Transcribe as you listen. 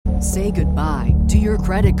Say goodbye to your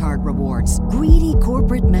credit card rewards. Greedy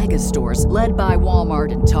corporate mega stores, led by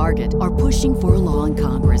Walmart and Target, are pushing for a law in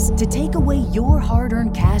Congress to take away your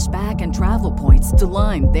hard-earned cash back and travel points to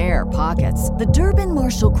line their pockets. The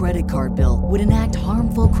Durbin-Marshall credit card bill would enact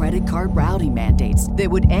harmful credit card routing mandates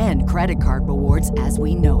that would end credit card rewards as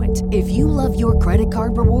we know it. If you love your credit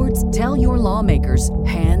card rewards, tell your lawmakers,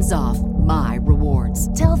 hands off my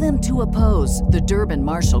rewards. Tell them to oppose the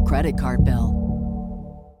Durbin-Marshall credit card bill.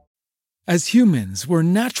 As humans, we're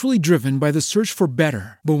naturally driven by the search for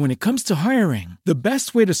better. But when it comes to hiring, the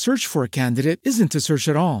best way to search for a candidate isn't to search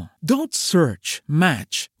at all. Don't search,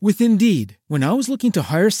 match with Indeed. When I was looking to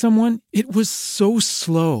hire someone, it was so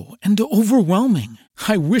slow and overwhelming.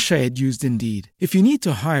 I wish I had used Indeed. If you need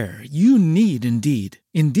to hire, you need Indeed.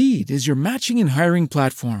 Indeed is your matching and hiring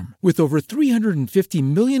platform with over 350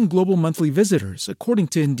 million global monthly visitors, according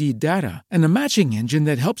to Indeed data, and a matching engine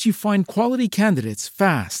that helps you find quality candidates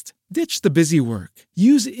fast. Ditch the busy work.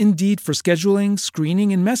 Use Indeed for scheduling,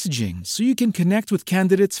 screening, and messaging so you can connect with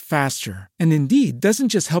candidates faster. And Indeed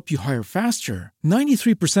doesn't just help you hire faster.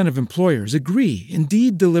 93% of employers agree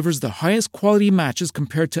Indeed delivers the highest quality matches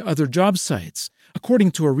compared to other job sites,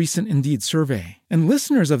 according to a recent Indeed survey. And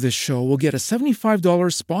listeners of this show will get a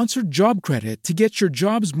 $75 sponsored job credit to get your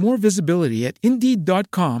jobs more visibility at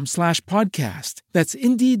Indeed.com/podcast. That's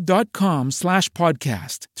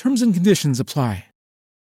Indeed.com/podcast. Terms and conditions apply.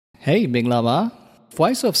 Hey မင်္ဂလာပါ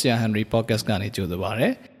Voice of Sir Henry podcast ကနေကြိုဆိုပါရစေ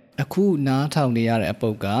။အခုနားထောင်နေရတဲ့အပု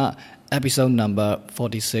ဒ်က episode number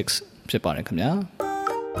 46ဖြစ်ပါတယ်ခင်ဗျာ။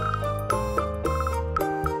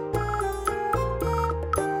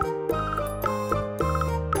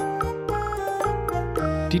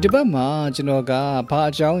ဒီတစ်ပတ်မှာကျွန်တော်ကဘာ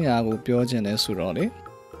အကြောင်းအရာကိုပြောချင်လဲဆိုတော့လေ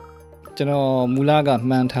ကျွန်တော်မူလက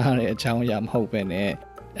မှန်းထားတဲ့အကြောင်းအရာမဟုတ်ပဲね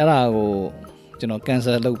အဲ့ဒါကိုကျွန်တော်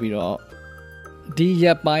cancel လုပ်ပြီးတော့ဒီရ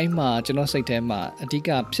က်ပိုင်းမှာကျွန်တော်စိတ်ထဲမှာအဓိက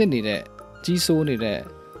ဖြစ်နေတဲ့ကြီးစိုးနေတဲ့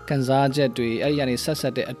ခံစားချက်တွေအဲ့ဒီကနေဆက်ဆ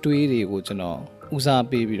က်တဲ့အတွေးတွေကိုကျွန်တော်ဦးစား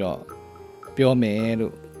ပေးပြီးတော့ပြောမယ်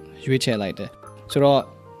လို့ရွေးချယ်လိုက်တယ်ဆိုတော့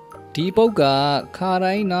ဒီပုတ်ကခါ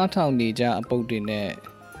တိုင်းနားထောင်နေကြအပုတ်တွေနဲ့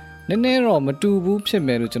နည်းနည်းတော့မတူဘူးဖြစ်မ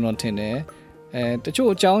ယ်လို့ကျွန်တော်ထင်တယ်တချို့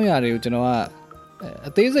အကြောင်းအရာတွေကိုကျွန်တော်ကအ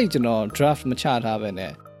သေးစိတ်ကျွန်တော် draft မချထားပဲ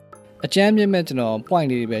နဲ့အကြမ်းမြင့်မဲ့ကျွန်တော် point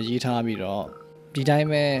လေးတွေပဲရေးထားပြီးတော့ဒီတိုင်း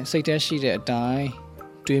ပဲစိတ်ထဲရှိတဲ့အတိုင်း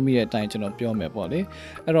တွေးမိတဲ့အတိုင်းကျွန်တော်ပြောမယ်ပေါ့လေ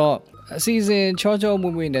အဲ့တော့အစီအစဉ်ချောချော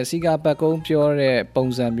မွေ့မွေ့နဲ့စီကပတ်ကုန်းပြောတဲ့ပုံ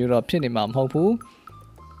စံမျိုးတော့ဖြစ်နေမှာမဟုတ်ဘူး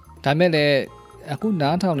ဒါမဲ့လည်းအခု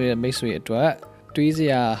နားထောင်နေတဲ့မိတ်ဆွေအတွက်တွေးစ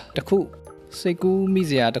ရာတစ်ခုစိတ်ကူးမိ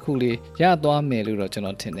စရာတစ်ခုလေးရသွားမယ်လို့တော့ကျွန်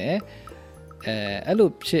တော်ထင်တယ်အဲ့လို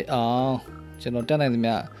ဖြစ်အောင်ကျွန်တော်တက်နိုင်သ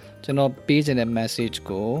မျှကျွန်တော်ပေးချင်တဲ့ message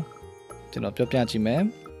ကိုကျွန်တော်ပြောပြကြည့်မယ်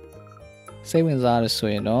စိတ်ဝင်စားရ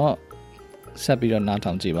ဆိုရင်တော့ဆက်ပြီးတော့နား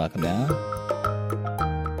ထောင်ကြည့်ပါခင်ဗျာ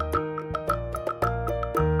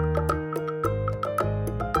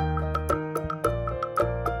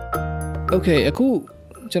Okay အခု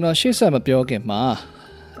ကျွန်တော်ရှေ့ဆက်မပြောခင်မှာ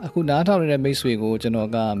အခုနားထောင်နေတဲ့မိတ်ဆွေကိုကျွန်တော်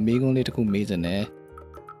ကမေးခွန်းလေးတစ်ခုမေးချင်တယ်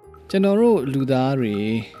ကျွန်တော်တို့လူသားတွေ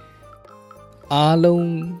အားလုံး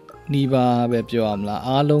နီးပါးပဲပြောရမလား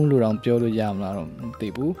အားလုံးလို့တောင်ပြောလို့ရမလားတော့မသိ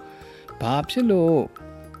ဘူးဘာဖြစ်လို့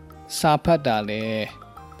စာဖတ်တာလဲ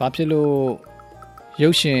ဘာဖြစ်လို့ရု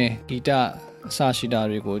ပ်ရှင်ဂီတအစရှိတာ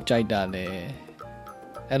တွေကိုကြိုက်တာလဲ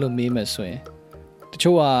အဲ့လိုမေးမှဆိုရင်တ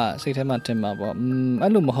ချို့ကစိတ်ထဲမှာထင်မှာပေါ့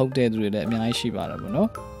အဲ့လိုမဟုတ်တဲ့သူတွေလည်းအများကြီးရှိပါတယ်ပေါ့နော်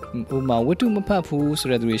ဥပမာဝတ္ထုမဖတ်ဘူးဆို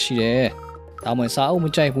တဲ့သူတွေရှိတယ်ဒါမှမဟုတ်စာအုပ်မ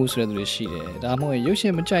ကြိုက်ဘူးဆိုတဲ့သူတွေရှိတယ်ဒါမှမဟုတ်ရုပ်ရှ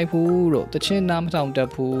င်မကြိုက်ဘူးတို့တခြင်းနားမထောင်တတ်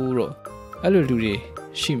ဘူးတို့အဲ့လိုလူတွေ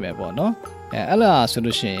ရှိမယ်ပေါ့နော်အဲ့လားဆို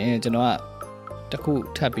လို့ရှိရင်ကျွန်တော်ကတခု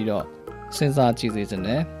ထပ်ပြီးတော့စဉ်းစားကြည့်စေချင်တ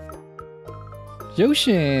ယ်ရုပ်ရှ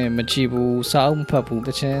င်မကြည့်ဘူးစာအုပ်မဖတ်ဘူးတ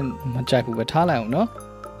ခြင်းမကြိုက်ဘူးပဲထားလိုက်အောင်နော်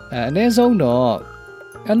အနည်းဆုံးတော့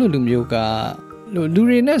အဲ့လိုလူမျိုးကလူ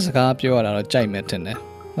တွေနဲ့စကားပြောရတာတော့ကြိုက်မယ်ထင်တယ်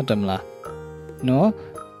ဟုတ်တယ်မလားနော်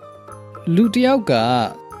လူတယောက်က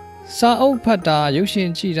စာအုပ်ဖတ်တာရုပ်ရှင်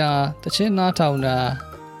ကြည့်တာတခြင်းနားထောင်တာ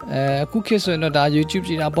အခုခေတ်ဆိုရင်တော့ဒါ YouTube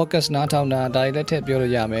ကြည့်တာ podcast နားထောင်တာဒါတွေလည်းထည့်ပြော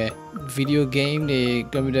လို့ရမယ် video game တွေ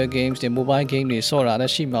computer games တွေ mobile game တွေဆော့တာလ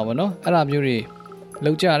ည်းရှိမှာပေါ့နော်အဲ့ဒါမျိုးတွေ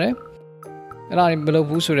လုပ်ကြတယ်အဲ့ဒါမလုပ်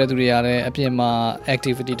ဘူးဆိုတဲ့သူတွေကလည်းအပြင်မှာ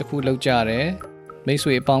activity တစ်ခုလုပ်ကြတယ်မိတ်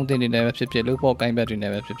ဆွေအပေါင်းအသင်းတွေနဲ့ပဲဖြစ်ဖြစ်လို့ဖို့ကိုင်းဘက်တွေ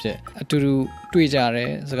နဲ့ပဲဖြစ်ဖြစ်အတူတူတွေ့ကြတယ်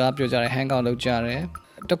စကားပြောကြတယ် hang out လုပ်ကြတယ်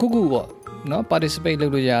တခုခုပေါ့နော် participate လု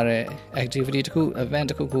ပ်လို့ရတဲ့ activity တစ်ခု event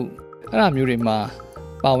တစ်ခုခုအဲ့ဒါမျိုးတွေမှာ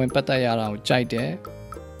ပါဝင်ပတ်သက်ရတာကိုကြိုက်တယ်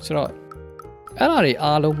ဆိုတော့အဲ့ဒါတွေ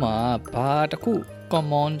အားလုံးမှာဘာတစ်ခု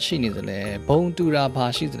common ရှိနေသလဲဘုံတူတာဘာ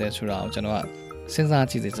ရှိသလဲဆိုတာကိုကျွန်တော်ကစဉ်းစား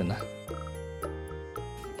ကြည့်စေချင်တာ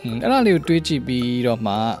အဲ့ဒါလေးကိုတွေးကြည့်ပြီးတော့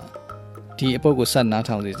မှဒီအပုတ်ကိုဆက်နား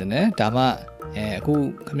ထောင်စေချင်တယ်ဒါမှ အခု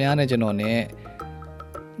ခင်ဗျားနဲ့ကျွန်တော်နဲ့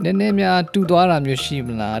နည်းနည်းများတူသွားတာမျိုးရှိမ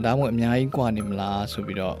လားဒါမှမဟုတ်အများကြီးကွာနေမလားဆို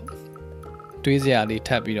ပြီးတော့တွေးစရာလေးထ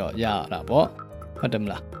ပ်ပြီးတော့ရတာပေါ့ဟုတ်တယ်မ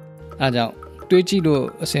လားအဲဒါကြောင့်တွေးကြည့်လို့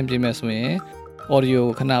အဆင်ပြေမယ်ဆိုရင် audio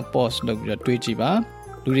ခဏ pause လုပ်ပြီးတော့တွေးကြည့်ပါ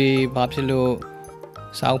လူတွေဘာဖြစ်လို့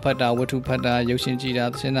စာအုပ်ဖတ်တာဝတ္ထုဖတ်တာရုပ်ရှင်ကြည့်တာ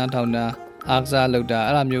သင်္နာထောင်တာအားကစားလုပ်တာ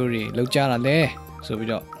အဲ့လိုမျိုးတွေလုပ်ကြတာလဲဆိုပြီး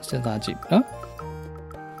တော့စဉ်းစားကြည့်နော်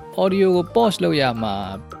audio ကို pause လုပ်ရမှာ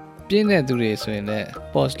ပြင်းတဲ့သူတွေဆိုရင်လည်း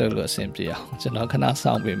pause လုပ်လို့အဆင်ပြေအောင်ကျွန်တော်ခဏ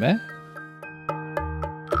စောင့်ပေးမယ်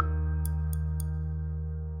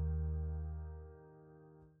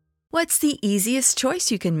What's the easiest choice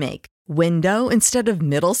you can make? Window instead of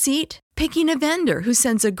middle seat? Picking a vendor who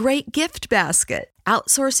sends a great gift basket?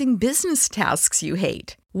 Outsourcing business tasks you hate?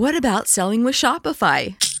 What about selling with Shopify?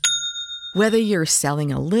 Whether you're selling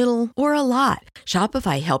a little or a lot,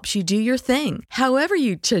 Shopify helps you do your thing, however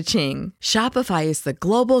you cha-ching. Shopify is the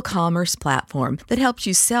global commerce platform that helps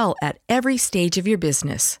you sell at every stage of your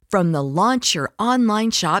business. From the launch your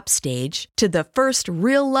online shop stage to the first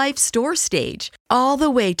real-life store stage, all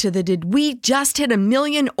the way to the did we just hit 1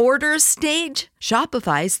 million orders stage.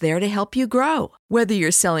 Shopify's there to help you grow. Whether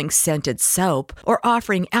you're selling scented soap or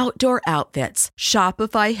offering outdoor outfits,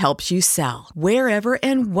 Shopify helps you sell. Wherever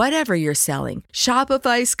and whatever you're selling,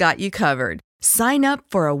 Shopify's got you covered. Sign up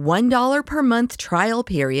for a $1 per month trial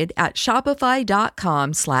period at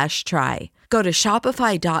shopify.com/try. Go to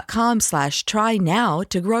shopify.com/try now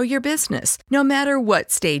to grow your business, no matter what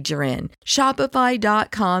stage you're in.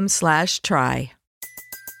 Shopify.com/try.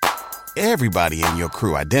 Everybody in your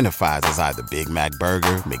crew identifies as either Big Mac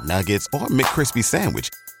Burger, McNuggets, or McCrispy Sandwich.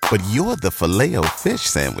 But you're the Filet-O-Fish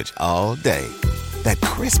Sandwich all day. That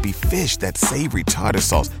crispy fish, that savory tartar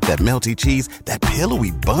sauce, that melty cheese, that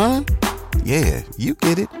pillowy bun. Yeah, you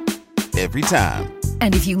get it. Every time.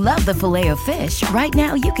 And if you love the Filet-O-Fish, right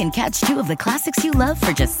now you can catch 2 of the classics you love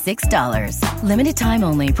for just $6. Limited time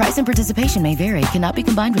only. Price and participation may vary. Cannot be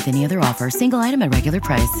combined with any other offer. Single item at regular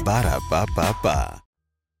price. Ba-da-ba-ba-ba.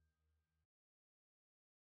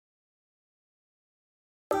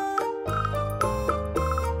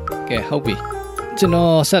 Okay, ဟုတ်ပြီကျွန်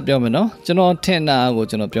တော်ဆက်ပြောမယ်နော်ကျွန်တော်ထင်တာကို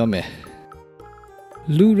ကျွန်တော်ပြောမယ်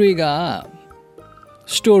လူတွေက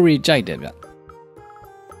story ကြိုက်တယ်ဗျ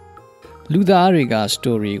လူသားတွေက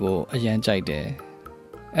story ကိုအရန်ကြိုက်တယ်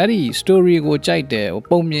အဲ့ဒီ story ကိုကြိုက်တယ်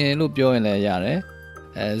ပုံမြင်လို့ပြောရင်လည်းရတယ်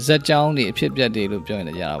ဇက်ကြောင်းတွေအဖြစ်ပြက်တွေလို့ပြောရင်လ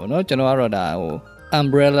ည်းရတာပေါ့နော်ကျွန်တော်ကတော့ဒါဟို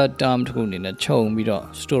umbrella term တစ်ခုအနေနဲ့ခြုံပြီးတော့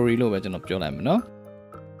story လို့ပဲကျွန်တော်ပြောလိုက်မယ်နော်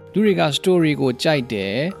လူတွေက story ကိုကြိုက်တ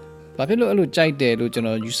ယ်ဘာဖြစ်လို့အဲ့လိုကြိုက်တယ်လို့ကျွန်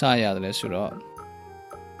တော်ယူဆရတယ်လဲဆိုတော့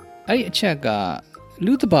အဲ့ဒီအချက်က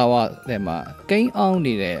လူတဘာဝထဲမှာကိန်းအောင်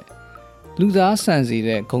နေတဲ့လူသားဆန်စီ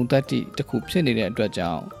တဲ့ဂုံတက်တိတစ်ခုဖြစ်နေတဲ့အတွက်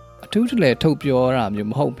ကြောင့်အထူးတလဲထုတ်ပြောတာမျိုး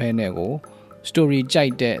မဟုတ်ဘဲနဲ့ကို story ကြို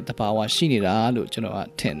က်တဲ့တဘာဝရှိနေတာလို့ကျွန်တော်က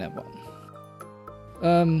ထင်တယ်ပေါ့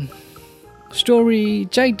story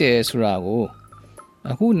ကြိုက်တယ်ဆိုတာကို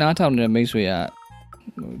အခုနားထောင်နေတဲ့မိတ်ဆွေက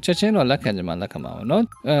ချက်ချင်းတော့လက်ခံကြမှာလက်ခံပါဘူးเนาะ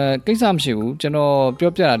ကိစ္စမရှိဘူးကျွန်တော်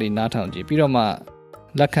ပြောပြတာဒီနားထောင်ကြည့်ပြီးတော့မှ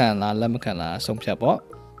လက်ခံလားလက်မခံလားဆုံးဖြတ်ပေါ့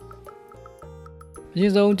အရ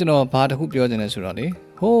င်ဆုံးကျွန်တော်ဘာတစ်ခုပြောချင်လဲဆိုတော့လေ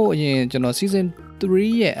ဟိုအရင်ကျွန်တော် season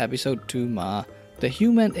 3ရဲ့ episode 2မှာ the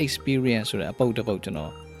human experience ဆိုတဲ့အပုတ်တစ်ပုတ်ကျွန်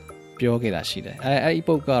တော်ပြောခဲ့တာရှိတယ်အဲ့ဒီ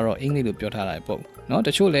ပုတ်ကတော့အင်္ဂလိပ်လိုပြောထားတာပုတ်เนาะတ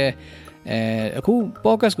ချို့လဲအခု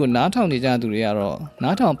podcast ကိုနားထောင်နေကြသူတွေကတော့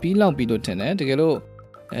နားထောင်ပြီးလောက်ပြီးလို့ထင်တယ်တကယ်လို့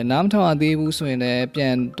နားမထောင်ရသေးဘူးဆိုရင်လည်းပြ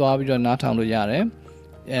န်သွားပြီးတော့နားထောင်လို့ရတယ်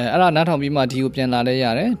အဲ့ဒါနားထောင်ပြီးမှဒီကိုပြန်လာလဲရ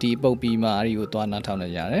တယ်ဒီပုတ်ပြီးမှအဲ့ဒီကိုသွားနားထောင်လဲ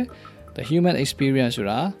ရတယ် the human experience ဆို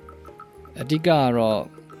တာအဓိကကတော့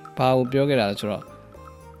ဘာကိုပြောခဲ့တာလဲဆိုတော့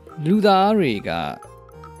လူသားတွေက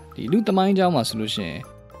ဒီလူသမိုင်းကြောင်းမှာဆိုလို့ရှိရင်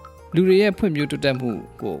လူတွေရဲ့ဖွံ့ဖြိုးတိုးတက်မှု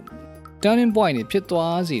ကို turning point တွေဖြစ်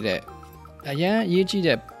သွားစေတဲ့အရန်အရေးကြီး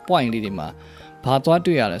တဲ့ point လေးတွေမှာဘာသွား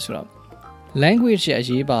တွေ့ရလဲဆိုတော့language ရဲ့အ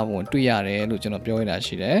ရေးပါပုံတွေ့ရတယ်လို့ကျွန်တော်ပြောရတာ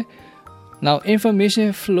ရှိတယ်။ Now information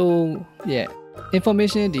flow ရဲ့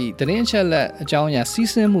information ဒီသတင်းအချက်လက်အကြောင်းအရာစီး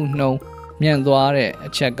ဆင်းမှုနှုန်းမြန်သွားတဲ့အ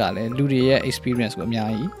ချက်ကလည်းလူတွေရဲ့ experience ကိုအများ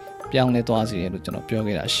ကြီးပြောင်းလဲသွားစေတယ်လို့ကျွန်တော်ပြော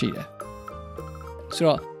ခဲ့တာရှိတယ်။ဆို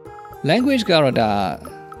တော့ language ကတော့ဒါ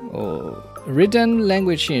ဟို written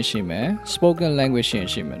language ရှိမယ် spoken language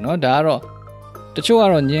ရှိမယ်เนาะဒါကတော့တချို့က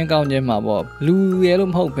တော့ညင်းကောင်းညင်းမှာပေါ့လူရဲ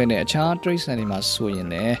လို့မဟုတ်ဘဲနဲ့အခြား trace တွေမှာဆိုရင်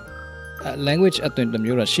လည်းlanguage အသွင်တစ်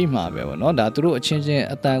မျိုးတော့ရှိမှာပဲပေါ့နော်ဒါသူတို့အချင်းချင်း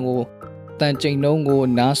အတန်ကိုတန်ချိန်နှုန်းကို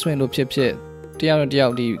နားဆွင့်လို့ဖြစ်တယောက်နဲ့တယော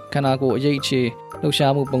က်ဒီခန္ဓာကိုယ်အရေးအခြေလှုပ်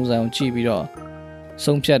ရှားမှုပုံစံကိုကြည့်ပြီးတော့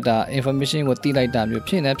ဆုံးဖြတ်တာ information ကိုသိလိုက်တာမျိုး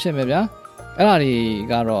ဖြစ်နေဖြစ်မယ်ဗျာအဲ့ဒါတွေ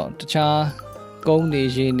ကတော့တခြားကုန်းနေ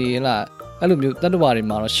ရေနေလားအဲ့လိုမျိုးတတ္တဝါတွေ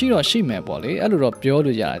မှာတော့ရှိမယ်ပေါ့လေအဲ့လိုတော့ပြော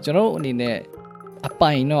လို့ရတယ်ကျွန်တော်တို့အနေနဲ့အ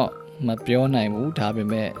ပိုင်တော့မပြောနိုင်ဘူးဒါပေ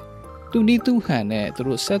မဲ့ သူနီးသူဟန်နဲ့သူ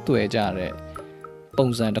တို့ဆက်သွယ်ကြတဲ့ပုံ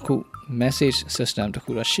စံတစ်ခု message system တစ်ခု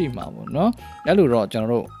တော့ရှိမှာပေါ့နော်အဲ့လိုတော့ကျွန်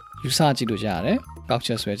တော်တို့ယူဆကြည့်လို့ရတယ်ကောက်ချ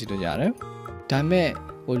က်ဆွဲကြည့်လို့ရတယ်ဒါပေမဲ့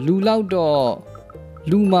လူလောက်တော့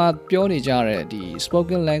လူမှာပြောနေကြတဲ့ဒီ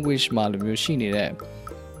spoken language မှာလိုမျိုးရှိနေတဲ့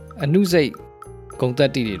အနုစိတ်ဂုဏ်သ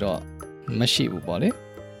က်တည်တွေတော့မရှိဘူးပေါ့လေ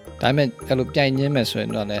ဒါပေမဲ့အဲ့လိုပြိုင်ညင်းမယ်ဆိုရ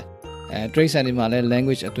င်တော့လည်းတရိတ်ဆန်ဒီမှာလည်း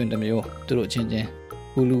language အသွင်တစ်မျိုးသူတို့ချင်းချင်း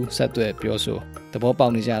ဟူလူဆက်သွယ်ပြောဆိုသဘောပေါ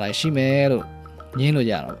က်နေကြတာရှိမယ်လို့ညင်းလို့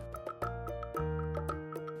ရတော့ဒါ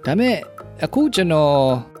ပေမဲ့အခုကျွန်တော်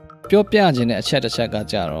ပြောပြခြင်းတဲ့အချက်တစ်ချက်က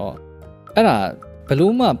ကြတော့အဲ့ဒါဘ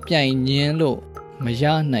လို့မှပြိုင်ညင်းလို့မရ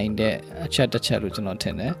နိုင်တဲ့အချက်တစ်ချက်လို့ကျွန်တော်ထ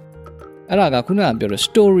င်တယ်အဲ့ဒါကခုနကပြောတဲ့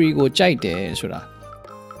story ကိုကြိုက်တယ်ဆိုတာ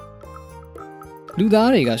လူသား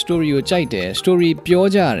တွေက story ကိုကြိုက်တယ် story ပြော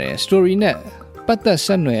ကြတယ် story နဲ့ပတ်သက်ဆ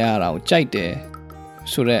က်နွယ်ရတာကိုကြိုက်တယ်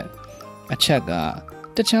ဆိုတော့အချက်က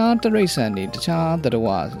တခြားတရိတ်ဆန်တွေတခြားသတ္တ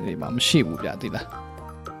ဝါတွေမှာမရှိဘူးဗျာသိလား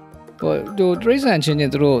ဟိုတရိတ်ဆန်ချင်းချ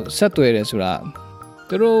င်းတို့ဆက်သွယ်တယ်ဆိုတာ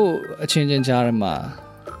တို့အချင်းချင်းကြားမှာ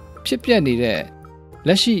ဖြစ်ပျက်နေတဲ့လ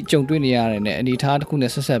က်ရှိကြုံတွေ့နေရတဲ့နဲ့အနေအထားတစ်ခု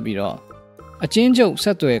နဲ့ဆက်ဆက်ပြီးတော့အချင်းချုပ်ဆ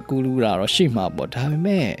က်သွယ်ကူးလူတာတော့ရှိမှာပေါ့ဒါပေ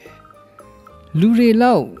မဲ့လူတွေ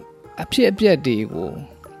လောက်အဖြစ်အပျက်တွေကို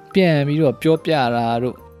ပြန်ပြီးတော့ပြောပြတာ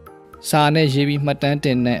တို့စာနဲ့ရေးပြီးမှတ်တမ်းတ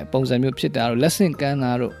င်တဲ့ပုံစံမျိုးဖြစ်တာတို့လက်ဆင့်ကမ်း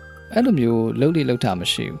တာတို့အဲ့လိုမျိုးလုံးလိလောက်တာမ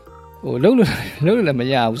ရှိဘူးဟိုလုံးလည်းမ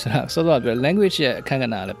ရဘူးဆိုတာစောစောပြော language ရဲ့အခန်းက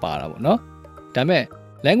ဏ္ဍလည်းပါတာပေါ့နော်ဒါပေမဲ့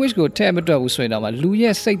language ကိုထည့်မတွက်ဘူးဆိုရင်တော့လူ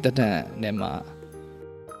ရဲ့စိတ်တဏ္ဍနဲ့မှာ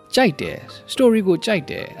ကြိုက်တယ် story ကိုကြိုက်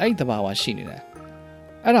တယ်အဲ့ဒီသဘာဝရှိနေတယ်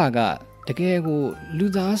အဲ့ဒါကတကယ်ကိုလူ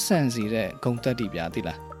သားဆန်စီတဲ့ဂုဏ်သက်တည်ပြသိ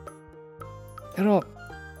လားအဲ့တော့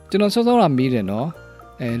ကျွန်တော်စောစောကမေးတယ်နော်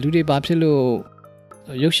လူတွေဘာဖြစ်လို့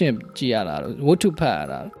ရုပ်ရှင်ကြည့်ရတာဝတ္ထုဖတ်ရ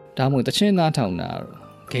တာဒါမှမဟုတ်တချင်းနားထောင်တာ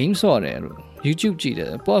game ဆော့တယ်လို့ YouTube ကြည့်တ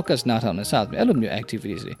ယ် podcast နားထောင်တယ်စသဖြင့်အဲ့လိုမျိုး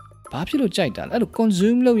activities တွေဘာဖြစ်လို့ကြိုက်တာလဲအဲ့လို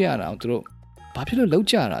consume လုပ်ရတာသူတို့ဘာဖြစ်လို့လုပ်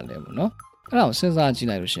ကြတာလဲပေါ့နော်အဲ့ဒါကိုစဉ်းစားကြည့်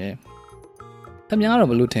လိုက်လို့ရှင်တများတော့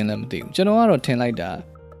ဘလို့ထင်လဲမသိဘူးကျွန်တော်ကတော့ထင်လိုက်တာ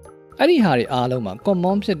အဲ့ဒီဟာတွေအားလုံးမှာ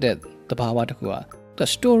common ဖြစ်တဲ့သဘာဝတစ်ခုက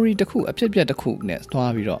story တစ်ခုအဖြစ်အပျက်တစ်ခုနဲ့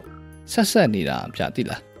သွားပြီးတော့ဆက်နေတာပြသိ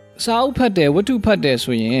လားစာအုပ်ဖတ်တယ်ဝတ္ထုဖတ်တယ်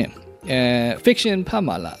ဆိုရင်fiction ဖတ်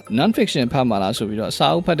မှာလား non fiction ဖတ်မှာလားဆိုပြီးတော့စာ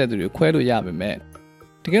အုပ်ဖတ်တဲ့သူတွေခွဲလို့ရပါမယ်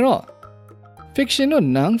တကယ်တော့ fiction တို့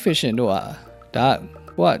non fiction တို့ဒါ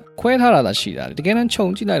ဟိုကခွဲထားတာရှိတာတကယ်တမ်းခြုံ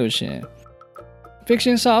ကြည့်လိုက်လို့ရှင်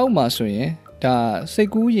fiction စာအုပ်မှာဆိုရင်ဒါစိတ်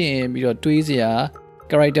ကူးရင်ပြီးတော့တွေးစရာ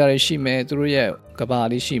character တွေရှိမယ်သူတို့ရဲ့ကဘာ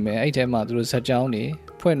လေးရှိမယ်အဲ့ထဲမှာသူတို့ဇာတ်ကြောင်းတွေ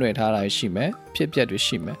ဖွင့်နှွယ်ထားတာရှိမယ်ဖြစ်ပျက်တွေ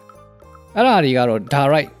ရှိမယ်အဲ့ဒါတွေကတော့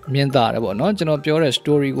direct မြင်သာတယ်ပေါ့နော်ကျွန်တော်ပြောတဲ့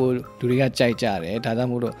story ကိုလူတွေကကြိုက်ကြတယ်ဒါကြော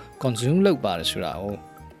င့်မို့လို့ consume လုပ်ပါတယ်ဆိုတာကို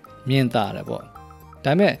မြင်သာတယ်ပေါ့ဒါ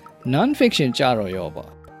ပေမဲ့ non fiction ကြတော့ရောပေါ့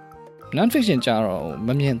non fiction ကြတော့မ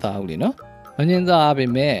မြင်သာဘူးလေနော်မမြင်သာပေ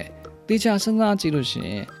မဲ့တေချာစဉ်းစားကြည့်လို့ရှိ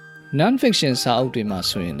ရင် non fiction စာအုပ်တွေမှာ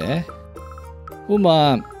ဆိုရင်လည်းဥပမာ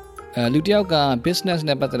လူတစ်ယောက်က business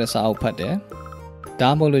နဲ့ပတ်သက်တဲ့စာအုပ်ဖတ်တယ်ဒါ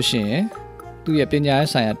မှမဟုတ်လို့ရှိရင်သူ့ရဲ့ပညာ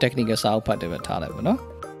ရေးဆိုင်ရာ technical စာအုပ်ဖတ်တယ်ပဲထားလိုက်ပါနော်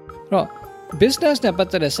အဲ့တော့ business နဲ့ပတ်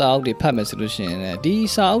သက်တဲ့စာအုပ်တွေဖတ်မယ်ဆိုလို့ရှိရင်လည်းဒီ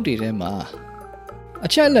စာအုပ်တွေထဲမှာအ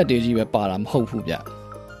ချက်အလက်တွေကြီးပဲပါတာမဟုတ်ဘူးဗျဥ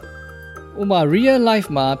ပမာ real life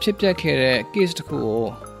မှာဖြစ်ပျက်ခဲ့တဲ့ case တစ်ခုကို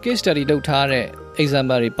case study လုပ်ထားတဲ့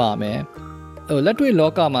example တွေပါမယ်လက်တွေ့လော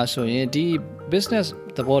ကမှာဆိုရင်ဒီ business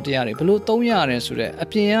သဘောတရားတွေဘယ်လိုသုံးရတယ်ဆိုတော့အ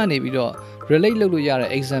ပြင်ကနေပြီးတော့ relate လုပ်လို့ရတဲ့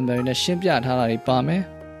example တွေနဲ့ရှင်းပြထားတာတွေပါမယ်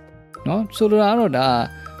နော်ဆိုလိုတာကတော့ဒါ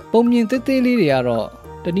ပုံမြင်သေးသေးလေးတွေကတော့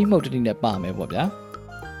တနည်းမဟုတ်တနည်းနဲ့ပါမယ်ပေါ့ဗျာ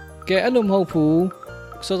ကဲအဲ့လိုမဟုတ်ဘူး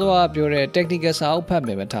စောစောကပြောတဲ့ technical စာအုပ်ဖတ်မ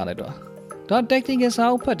ယ်ပဲထားလိုက်တော့ဒါ technical စာ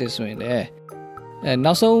အုပ်ဖတ်တယ်ဆိုရင်လည်း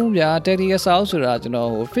နောက်ဆုံးဗျာ technical စာအုပ်ဆိုတာကျွန်တော်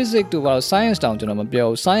ဟို physics တို့ဘာလို့ science တောင်ကျွန်တော်မပြော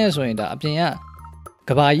ဘူး science ဆိုရင်ဒါအပြင်က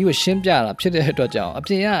ကဘာကြီးကိုရှင်းပြတာဖြစ်တဲ့အတွက်ကြောင့်အ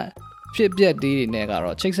ပြင်ကဖြစ်ပျက်တွေနဲ့က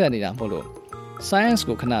တော့ချိတ်ဆက်နေတာမဟုတ်လို့ science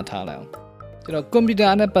ကိုခဏထားလိုက်အောင်ကျွန်တော် computer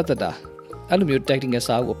နဲ့ပတ်သက်တာအဲ့လိုမျိုး technical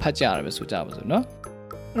စာအုပ်ကိုဖတ်ကြရမယ်ဆိုကြပါစို့နော်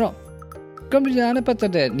အဲ့တော့ computer နဲ့ပတ်သ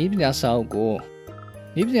က်တဲ့နည်းပညာစာအုပ်ကို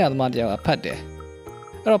နည်းပညာသမားတယောက်ကဖတ်တယ်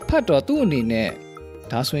အဲ့တော့ဖတ်တော့သူ့အနေနဲ့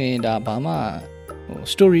ဒါဆိုရင်ဒါဘာမှ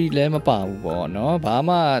story လည်းမပါဘူးပေါ့နော်ဘာ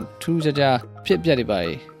မှထူးခြားခြားဖြစ်ပျက်တွေပါ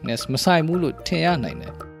နဲ့မဆိုင်ဘူးလို့ထင်ရနိုင်တ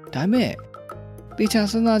ယ်ဒါပေမဲ့တေချာ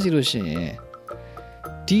စဉ်းစားကြည့်လို့ရှိရင်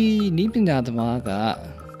ဒီနည်းပညာသမားက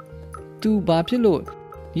သူဘာဖြစ်လို့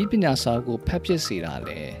နည်းပညာစာအုပ်ကိုဖတ်ဖြစ်စေတာ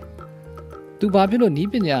လဲသူဘာဖြစ်လို့နည်း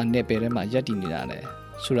ပညာနယ်ပယ်ထဲမှာယက်တည်နေတာလဲ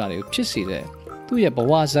ဆိုတာတွေကိုဖြစ်စေတဲ့သူ့ရဲ့ဘ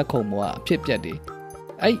ဝဇက်ခုံဘဝအဖြစ်ပျက်တွေ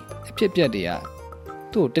အဲ့အဖြစ်ပျက်တွေက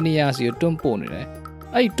သူ့တဏှာစီကိုတွန်းပို့နေတယ်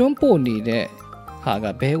အဲ့တွန်းပို့နေတဲ့ဟာက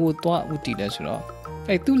ဘယ်ကိုသွားဥတည်လဲဆိုတော့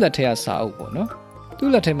အဲ့သူ့လက်ထဲကစာအုပ်ပေါ့နော်သူ့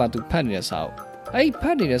လက်ထဲမှာသူဖတ်နေတဲ့စာအုပ်အဲ့ဖ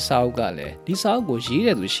တ်နေတဲ့စာအုပ်ကလည်းဒီစာအုပ်ကိုရေး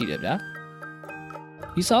တဲ့သူရှိတယ်ဗျာ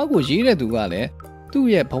ဒီစာအုပ်ကိုရေးတဲ့သူကလည်းသူ့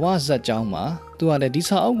ရဲ့ဘဝဇာတ်ကြောင်းမှာသူကလည်းဒီ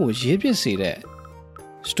စာအုပ်ကိုရေးဖြစ်စေတဲ့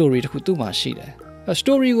story တစ်ခုသူ့မှာရှိတယ်။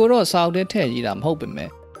 story ကိုတော့စာအုပ်ထဲထည့်ရေးတာမဟုတ်ပေမဲ့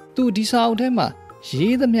သူဒီစာအုပ်ထဲမှာ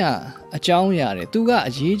ရေးသမျှအကြောင်းအရာတွေသူက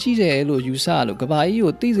အရေးကြီးတယ်လို့ယူဆလို့ကဘာကြီး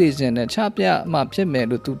ကိုသိစေချင်တဲ့ချပြမှဖြစ်မယ်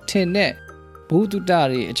လို့သူထင်တဲ့ဘုဒ္ဓ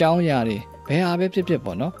တွေအကြောင်းအရာတွေဘယ်ဟာပဲဖြစ်ဖြစ်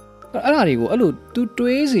ပေါ့နော်အဲ့ဒါတွေကိုအဲ့လိုသူ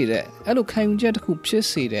တွေးစေတဲ့အဲ့လိုခံယူချက်တစ်ခုဖြစ်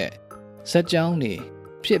စေတဲ့ဇာတ်ကြောင်းတွေ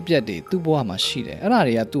ဖြစ်ပျက်တွေသူ့ဘဝမှာရှိတယ်အဲ့ဒါ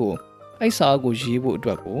တွေကသူ့ကိုအဲ့စာအုပ်ကိုရေးဖို့အတွ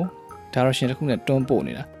က်ကိုဒါရရှင်တစ်ခုနဲ့တွန်းပို့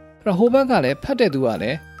နေတာအဲ့တော့ဟိုဘက်ကလည်းဖတ်တဲ့သူကလ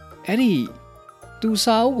ည်းအဲ့ဒီသူ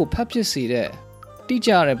စာအုပ်ကိုဖတ်ဖြစ်စေတဲ့တိကျ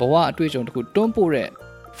တဲ့ဘဝအတွေ့အကြုံတစ်ခုတွန်းပို့တဲ့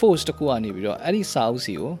force တစ်ခုကနေပြီးတော့အဲ့ဒီစာအုပ်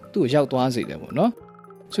စီကိုသူ့ကိုရောက်သွားစေတယ်ပေါ့နော်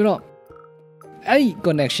ဆိုတော့အဲ့ဒီ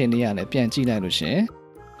connection တွေကလည်းပြန်ကြည့်လိုက်လို့ရှင်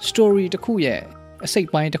story တစ်ခုရဲ့အစိတ်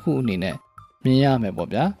ပိုင်းတစ်ခုအနေနဲ့မြင်ရမယ်ပေါ့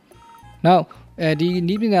ဗျာနောက်ဒီ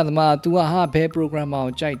နီးပညာသမားသူကဟာဘယ် programmer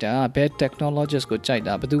ကိုကြိုက်တာဘယ် technologist ကိုကြိုက်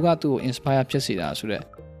တာဘယ်သူကသူ့ကို inspire ဖြစ်စေတာဆိုတော့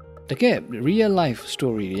တကယ် real life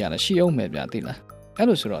story တွေကလည်းရှိအောင်မယ်ဗျာသိလားအဲ့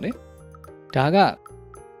လိုဆိုတော့လေဒါက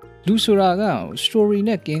လူဆိုတာက story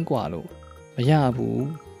နဲ့ကင်းကွာလို့မရဘူး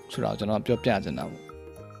ဆိုတော့ကျွန်တော်ပြောပြချင်တာပေါ့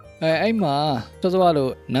အဲ့မှာစောစော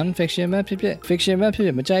လို့ non fiction ပဲဖြစ်ဖြစ် fiction ပဲဖြစ်ဖြ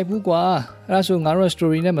စ်မကြိုက်ဘူးကွာအဲ့ဒါဆိုငါတို့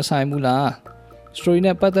story နဲ့မဆိုင်ဘူးလား story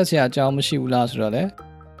နဲ့ပတ်သက်စရာအကြောင်းမရှိဘူးလားဆိုတော့လေ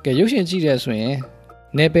ကဲရုပ်ရှင်ကြည့်တယ်ဆိုရင်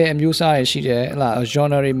နယ်ပယ်အမျိုးအစားတွေရှိတယ်ဟလာ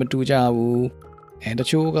genre တွေမတူကြဘူးတ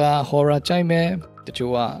ချို့က horror ကြိုက်မယ်တ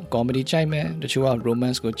ချို့က comedy ကြိုက်မယ်တချို့က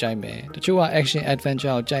romance ကိုကြိုက်မယ်တချို့က action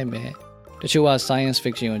adventure ကိုကြိုက်မယ်တချို့က science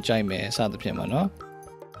fiction ကိုကြိုက်မယ်စသဖြင့်ပါနော်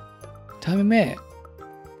ဒါပေမဲ့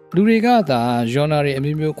လူတွေကသာ genre တွေအ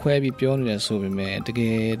မျိုးမျိုးခွဲပြီးပြောနေတယ်ဆိုပေမဲ့တက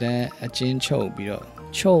ယ်တမ်းအချင်းချုပ်ပြီးတော့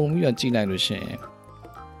ခြုံပြီးတော့ကြည့်လိုက်လို့ရှိရင်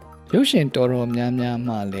ရုပ်ရှင်တော်တော်များများ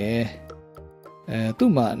မှလည်း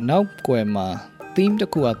သူ့မှာနောက်ကွယ်မှာ theme တ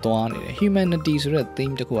စ်ခုကသွားနေတယ် humanity ဆိုတဲ့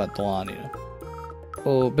theme တစ်ခုကသွားနေတယ်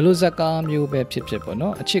ဘယ်လိုဇာတ်ကားမျိုးပဲဖြစ်ဖြစ်ပေါ့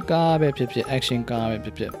နော်အချစ်ကားပဲဖြစ်ဖြစ် action ကားပဲဖြ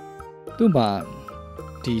စ်ဖြစ်သူ့မှာ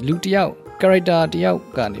ဒီလူတစ်ယောက် character တစ်ယောက်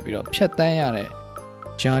ကနေပြီးတော့ဖြတ်တန်းရတဲ့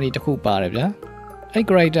journey တစ်ခုပါတယ်ဗျာအဲ့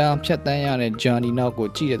character ဖြတ်တန်းရတဲ့ journey နောက်ကို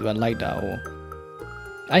ကြည့်ရတဲ့သူကလိုက်တာ哦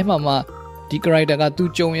အဲ့မှာဒီ character ကသူ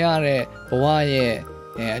ကြုံရတဲ့ဘဝရဲ့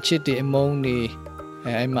အချစ်တွေအမုန်းတွေ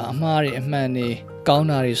အဲ့မှာအမှားတွေအမှန်တွေကောင်း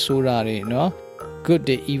တာတွေဆိုးတာတွေเนาะ good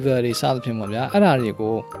တွေ evil တွေစသဖြင့်ပေါ့ဗျာအဲ့ဒါတွေ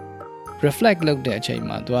ကို reflect လုပ်တဲ့အချိန်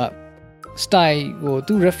မှာသူက style ကို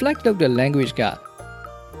သူ reflect လုပ်တဲ့ language က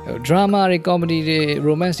drama တွေ comedy တွေ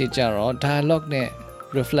romance တွေကြတော့ dialogue နဲ့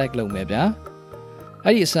reflect လုပ်မယ်ဗျာ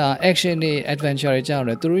အဲ့ဒီအစား action တွေ adventure တွေကြတော့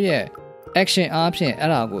သူတို့ရဲ့ action အားဖြင့်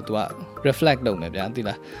အဲ့ဒါကိုသူက reflect လုပ်မယ်ဗျာသိ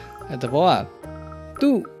လားအဲ့တဘောကသူ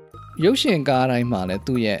ရုပ်ရှင်ကားတိုင်းမှာလည်း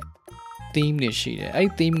သူ့ရဲ့ theme တွေရှိတယ်အဲ့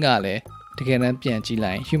theme ကလည်းတကယ်တမ်းပြန်ကြည့်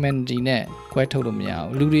လိုက် humanity နဲ့ခွဲထုတ်လို့မရ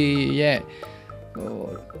ဘူးလူတွေရဲ့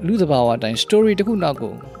လူသဘာဝအတိုင်း story တစ်ခုနောက်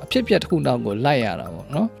ကိုအဖြစ်အပျက်တစ်ခုနောက်ကိုလိုက်ရတာပေါ့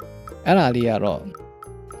နော်အဲ့ဒါလေးကတော့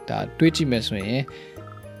ဒါတွေးကြည့်မယ်ဆိုရင်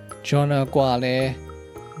genre กว่าလဲ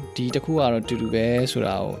ဒီတစ်ခုကတော့တူတူပဲဆို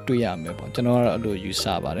တာကိုတွေးရမယ်ပေါ့ကျွန်တော်ကတော့အဲ့လိုယူဆ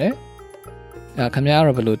ပါတယ်ခင်ဗျားက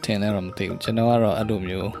တော့ဘယ်လိုထင်လဲတော့မသိဘူးကျွန်တော်ကတော့အဲ့လို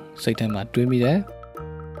မျိုးစိတ်ထဲမှာတွေးမိတယ်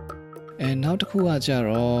နောက်တစ်ခုကကြ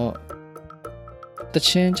တော့တ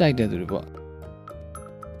ချင်းကြိုက်တဲ့သူတွေပေါ့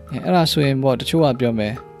အဲ့ဒါဆိုရင်ပေါ့တချို့ကပြောမ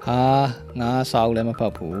ယ်ဟာငါစာအုပ်လည်းမဖ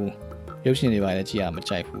တ်ဘူးရုပ်ရှင်တွေပါလည်းကြည့်ရမ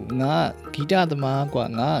ကြိုက်ဘူးငါဂီတသမားကွာ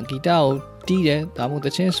ငါဂီတကိုတီးတယ်ဒါမှမဟုတ်တ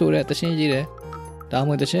ချင်းဆိုတဲ့တချင်းရေးတယ်ဒါမှမ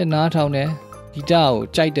ဟုတ်တချင်းနားထောင်တယ်ဂီတကို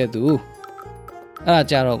ကြိုက်တဲ့သူအဲ့ဒါ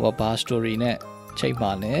ကြတော့ကောဘာ story နဲ့ချိန်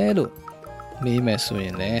ပါလဲလို့မေးမယ်ဆိုရ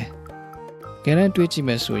င်လေကဲနဲ့တွေးကြည့်မ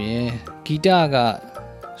ယ်ဆိုရင်ဂီတက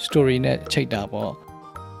story နဲ့ချိန်တာပေါ့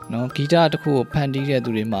နော်ဂီတတစ်ခုကိုဖန်တီးတဲ့သူ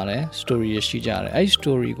တွေမှာလည်း story ရရှိကြတယ်အဲ့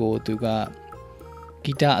story ကိုသူက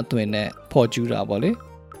ဂီတအသွင်နဲ့ဖော်ကျူးတာပေါ့လေ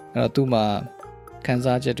အဲ့တော့သူ့မှာခံ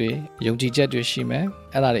စားချက်တွေယုံကြည်ချက်တွေရှိမယ်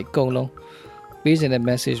အဲ့ဒါတွေအကုန်လုံးပေးခြင်းတဲ့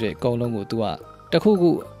message တွေအကုန်လုံးကိုသူကတခုခု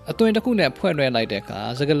အသွင်တစ်ခုနဲ့ဖွဲ့လွှဲလိုက်တဲ့အခါ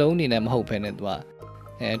စကားလုံးအနေနဲ့မဟုတ်ဘဲနဲ့သူက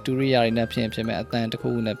တူရိယာတွေနဲ့ဖြစ်မယ်အတန်တစ်ခု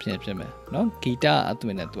ခုနဲ့ဖြစ်မယ်နော်ဂီတအသွ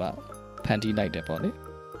င်နဲ့သူကဖန်တီးလိုက်တယ်ပေါ့လေ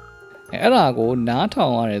အဲ့ဒါကိုနားထော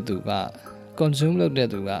င်ရတဲ့သူက consume လုပ်တဲ့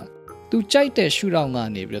သူကသူကြိုက်တဲ့ရှုထောင့်က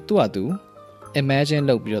နေပြီးတော့သူကသူ imagine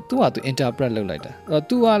လုပ်ပြီးတော့သူကသူ interpret လုပ်လိုက်တာအဲ့တော့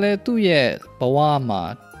သူကလည်းသူ့ရဲ့ဘဝမှာ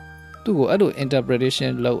သူ့ကိုအဲ့လို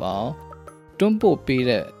interpretation လုပ်အောင်တွန်းပို့ပေး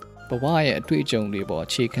တဲ့ဘဝရဲ့အတွေ့အကြုံတွေပေါ်အ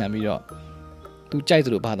ခြေခံပြီးတော့သူကြိုက်သ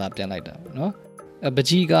လိုဘာသာပြန်လိုက်တာပေါ့နော်ပ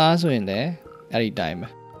ကြီးကားဆိုရင်လည်းအဲ့ဒီတိုင်းပဲ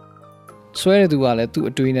ဆွဲတဲ့သူကလည်းသူ့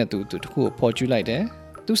အတွေးနဲ့သူတစ်ခုကိုပေါ်ကျူးလိုက်တယ်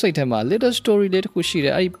သူစိတ်ထဲမှာ little story လေးတစ်ခုရှိတ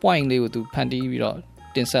ယ်အဲ့ဒီ point လေးကိုသူဖန်တီးပြီးတော့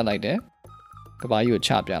တင်ဆက်လိုက်တယ်ကဘာကြီးကိုချ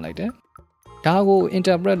ပြလိုက်တယ်ဒါကို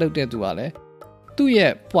interpret လုပ်တဲ့သူကလည်းသူ့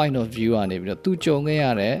ရဲ့ point of view ကနေပြီးတော့သူကြုံခဲ့ရ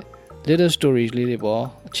တဲ့ little stories လေးတွေပေါ်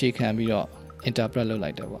အခြေခံပြီးတော့ interpret လုပ်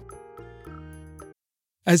လိုက်တယ်ပေါ့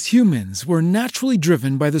As humans, we're naturally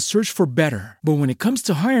driven by the search for better. But when it comes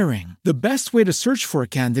to hiring, the best way to search for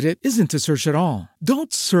a candidate isn't to search at all.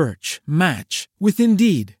 Don't search, match with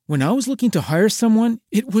Indeed. When I was looking to hire someone,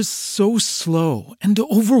 it was so slow and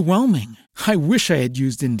overwhelming. I wish I had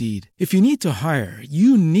used Indeed. If you need to hire,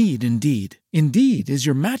 you need Indeed. Indeed is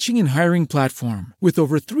your matching and hiring platform with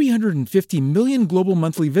over 350 million global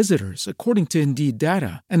monthly visitors, according to Indeed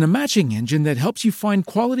data, and a matching engine that helps you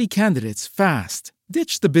find quality candidates fast.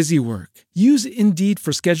 Ditch the busy work. Use Indeed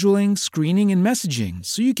for scheduling, screening, and messaging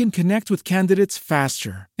so you can connect with candidates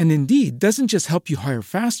faster. And Indeed doesn't just help you hire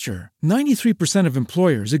faster. 93% of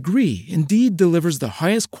employers agree Indeed delivers the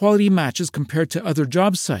highest quality matches compared to other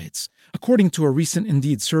job sites, according to a recent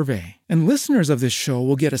Indeed survey. And listeners of this show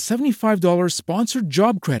will get a $75 sponsored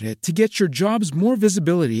job credit to get your jobs more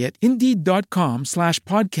visibility at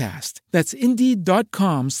Indeed.com/podcast. That's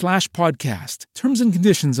Indeed.com/podcast. Terms and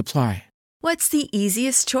conditions apply. What's the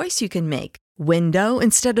easiest choice you can make? Window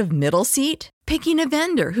instead of middle seat? Picking a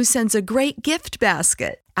vendor who sends a great gift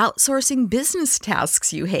basket? Outsourcing business tasks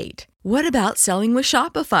you hate? What about selling with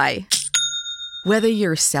Shopify? Whether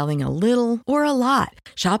you're selling a little or a lot,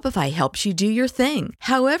 Shopify helps you do your thing,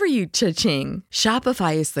 however you cha-ching.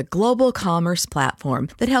 Shopify is the global commerce platform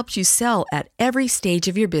that helps you sell at every stage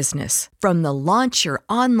of your business. From the launch your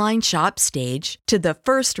online shop stage to the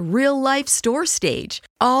first real-life store stage,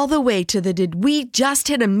 all the way to the did we just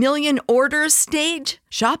hit a million orders stage?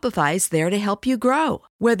 Shopify's there to help you grow.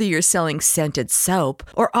 Whether you're selling scented soap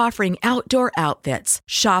or offering outdoor outfits,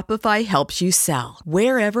 Shopify helps you sell.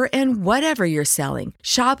 Wherever and whatever you're selling,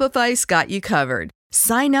 Shopify's got you covered.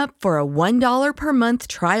 Sign up for a $1 per month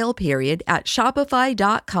trial period at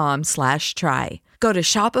shopify.com/try. Go to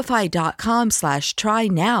shopify.com/try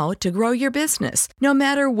now to grow your business, no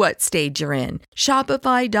matter what stage you're in.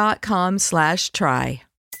 Shopify.com/try.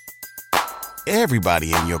 Everybody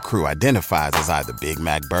in your crew identifies as either Big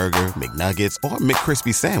Mac Burger, McNuggets, or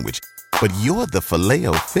McCrispy Sandwich. But you're the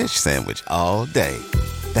Filet-O-Fish Sandwich all day.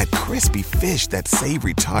 That crispy fish, that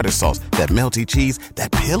savory tartar sauce, that melty cheese, that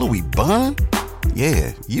pillowy bun. Yeah,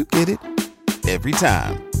 you get it. Every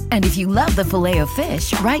time. And if you love the Filet-O-Fish,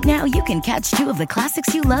 right now you can catch two of the classics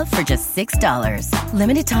you love for just $6.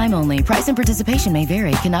 Limited time only. Price and participation may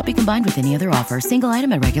vary. Cannot be combined with any other offer. Single item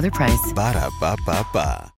at regular price. Ba-da-ba-ba-ba.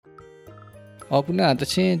 ခုနတ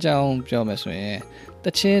ချင်းအကြောင်းပြောမယ်ဆိုရင်တ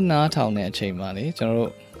ချင်းနားထောင်တဲ့အချိန်မှာလေကျွန်တော်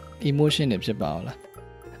တို့ emotion တွေဖြစ်ပါအောင်လား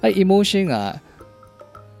အဲ့ emotion က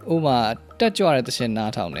ဥပမာတက်ကြွတဲ့တချင်း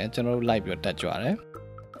နားထောင်တယ်ကျွန်တော်တို့လိုက်ပြီးတော့တက်ကြွတယ်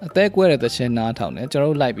အသေးကွဲတဲ့တချင်းနားထောင်တယ်ကျွန်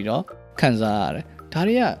တော်တို့လိုက်ပြီးတော့ခံစားရတယ်ဒါ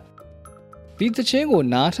တွေကဒီတချင်းကို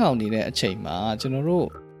နားထောင်နေတဲ့အချိန်မှာကျွန်တော်တို့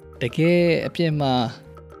တကယ်အပြင်မှာ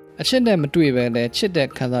အချစ်နဲ့မတွေ့ပဲလဲချစ်တဲ့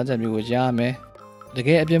ခံစားချက်မျိုးကိုရမယ်တက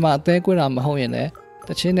ယ်အပြင်မှာအသေးကွဲတာမဟုတ်ရင်လည်းတ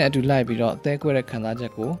ချင်းနဲ့အတူလိုက်ပြီးတော့အသေးကွဲတဲ့ခံစားချ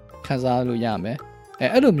က်ကိုခံစားလို့ရမယ်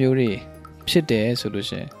အဲ့လိုမျိုးတွေဖြစ်တယ်ဆိုလို့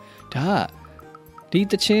ရှိရင်ဒါကဒီ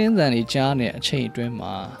တချင်းသံတွေကြားနေအချိန်အတွင်း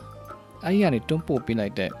မှာအဲ့ဒီကနေတွန်းပို့ပေးလို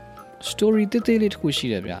က်တဲ့ story တိတိလေးတစ်ခုရှိ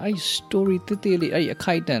တယ်ဗျာအဲ့ဒီ story တိတိလေးအဲ့ဒီအ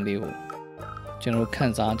ခိုက်အတန့်လေးကိုကျွန်တော်ခ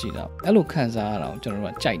န်းစားကြည့်တာအဲ့လိုခန်းစားရအောင်ကျွန်တော်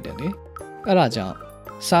တို့ကကြိုက်တယ်လေအဲ့ဒါကြောင့်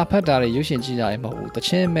စာဖတ်တာတွေရုပ်ရှင်ကြည့်ကြရင်မဟုတ်ဘူးတ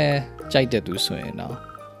ချင်းပဲကြိုက်တဲ့သူဆိုရင်တော့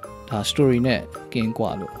ဒါ story နဲ့ကင်းကွာ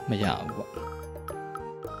လို့မရဘူးပေါ့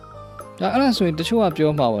ဒါအဲ့ဒါဆိုရင်တချို့ကပြော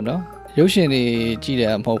မှာပေါ့နော်ရုပ်ရှင်တွေကြည့်တ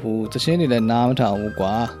ယ်မဟုတ်ဘူးတချင်းတွေလည်းနားမထောင်ဘူး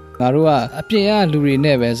ကွာငါတို့ကအပြင်ကလူတွေ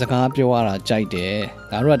နဲ့ပဲစကားပြောရတာကြိုက်တယ်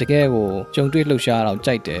ငါတို့ကတကယ်ကိုကြုံတွေ့လှုပ်ရှားတာ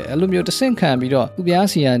ကြိုက်တယ်အဲ့လိုမျိုးတဆင့်ခံပြီးတော့သူပြား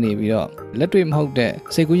စီကနေပြီးတော့လက်တွေ့မဟုတ်တဲ့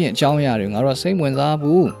စိတ်ကူးရင်အကြောင်းအရာတွေငါတို့စိတ်ဝင်စား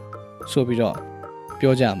ဘူးဆိုပြီးတော့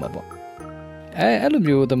ပြောကြမှာပေါ့အဲ့လို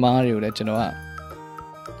မျိုးသမားတွေကိုလည်းကျွန်တော်က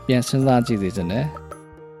ပြန်စဉ်းစားကြည့်စေချင်တယ်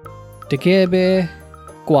တကယ်ပဲ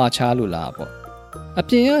ကြွာချလို့လားပေါ့အ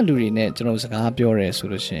ပြင်ကလူတွေနဲ့ကျွန်တော်စကားပြောရဲဆို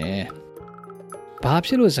လို့ရှိရင်ဘာဖြ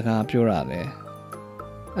စ်လို့စကားပြောတာလဲ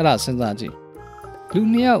အဲ့ဒါစဉ်းစားကြည့်လူ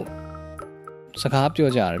နှစ်ယောက်စကားပြော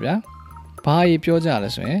ကြရတယ်ဗျာဘာကြီးပြောကြလဲ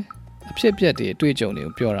ဆိုရင်အဖြစ်အပျက်တွေအတွေ့အကြုံတွေ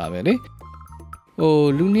ကိုပြောတာပဲလေ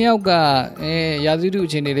လူနှစ်ယောက်ကရာဇဝတ္ထုအ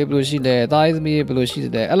ခြေအနေလေးဘယ်လိုရှိလဲသားရေးသမီးဘယ်လိုရှိ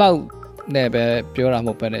လဲအဲ့လောက်နဲ့ပဲပြောတာမ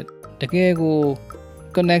ဟုတ်ပဲနဲ့တကယ်ကို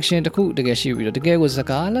connection တစ်ခုတကယ်ရှိပြီးတော့တကယ်ကိုစ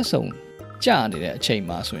ကားလက်ဆောင်ကြနေတဲ့အချိန်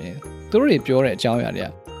မှာဆိုရင်သူတို့တွေပြောတဲ့အကြောင်းအရာတွေက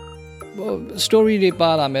story တွေပါ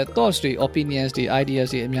လာမယ် thoughts တွေ opinions တွေ ideas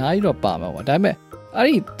တွေအများကြီးတော့ပါမှာပေါ့ဒါပေမဲ့အဲ့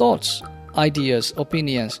ဒီ thoughts ideas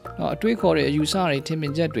opinions အတွေးခေါ်တဲ့အယူဆတွေထင်မြ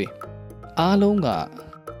င်ချက်တွေအားလုံးက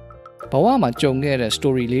ဘဝမှာကြုံခဲ့တဲ့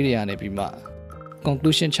story လေးတွေကနေပြီးမှ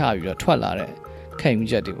conclusion ချပြီးတော့ထွက်လာတဲ့ခံယူ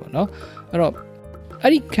ချက်တွေပေါ့နော်အဲ့တော့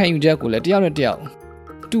အဲ့ဒီခံယူချက်ကိုလည်းတယောက်နဲ့တယောက်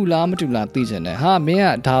တူလားမတူလားသိချင်တယ်ဟာမင်းက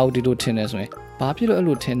ဒါကိုဒီလိုထင်တယ်ဆိုရင်ဘာဖြစ်လို့အဲ့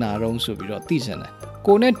လိုထင်တာတုံးဆိုပြီးတော့သိချင်တယ်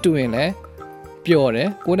ကိုနဲ့တူရင်လည်း ပျော်တယ်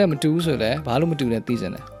ကိုယ်နဲ့မတူဘူးဆိုလဲဘာလို့မတူလဲသိစ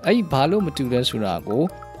င်တယ်အဲ့ဒီဘာလို့မတူလဲဆိုတာကို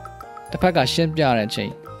တစ်ဖက်ကရှင်းပြတဲ့အချိ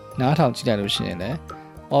န်နားထောင်ကြည့်လိုက်လို့ရှိရင်လည်း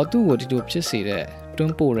သူ့ကိုဒီလိုဖြစ်စေတဲ့တွ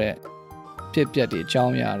န်းပို့တဲ့ဖြစ်ပျက်တွေအကြော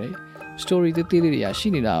င်းအရာတွေ story သေးသေးလေးတွေကရှိ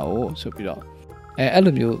နေတာကိုဆိုပြီးတော့အဲ့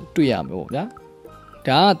လိုမျိုးတွေ့ရမှာပေါ့ဗျာ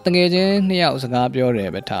ဒါကတကယ်ချင်းနှစ်ယောက်စကားပြောတယ်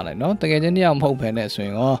ပဲထားလိုက်နော်တကယ်ချင်းနှစ်ယောက်မဟုတ်ဘဲနဲ့ဆိုရ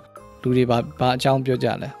င်ရောလူတွေဘာအကြောင်းပြောကြ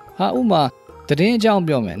လဲဟာဥမာသတင်းအကြောင်း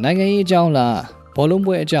ပြောမယ်နိုင်ငံရေးအကြောင်းလားဘောလုံး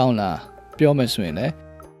ပွဲအကြောင်းလားပြောမယ်ဆိုရင်လေ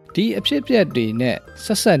ဒီအဖြစ်အပျက်တွေနဲ့ဆ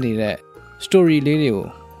က်ဆက်နေတဲ့ story လေးတွေကို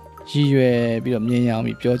ရည်ရွယ်ပြီးတော့မြင်ရအောင်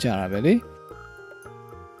ပြောကြတာပဲလေ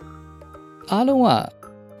အားလုံးက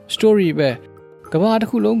story ပဲကဘာတစ်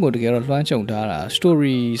ခုလုံးကိုတကယ်တော့လွှမ်းခြုံထားတာ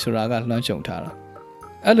story ဆိုတာကလွှမ်းခြုံထားတာ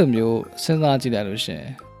အဲ့လိုမျိုးစဉ်းစားကြည့်လိုက်လို့ရှင်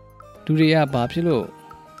လူတွေကဘာဖြစ်လို့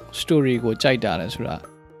story ကိုကြိုက်တာလဲဆိုတာ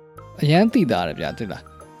အရန်သိတာတယ်ဗျာသိလား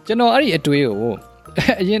ကျွန်တော်အဲ့ဒီအတွေးကို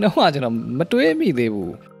အရင်တော့ကျွန်တော်မတွေးမိသေး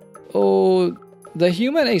ဘူးthe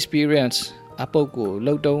human experience အပုတ်ကို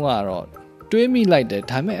လောက်တုံးကတော့တွေးမိလိုက်တယ်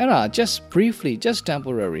ဒါပေမဲ့အဲ့ဒါ just briefly just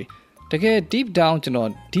temporary တကယ် deep down ကျွန်တော်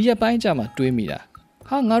ဒီရက်ပိုင်းကြာမှတွေးမိတာ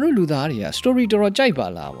ဟာငါတို့လူသားတွေက story တော်တော်ကြိုက်ပါ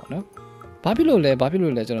လားပေါ့နော်ဘာဖြစ်လို့လဲ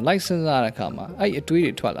ကျွန်တော် like စဉ်းစားတဲ့အခါမှာအဲ့အတွေး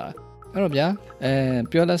တွေထွက်လာအဲ့တော့ဗျာ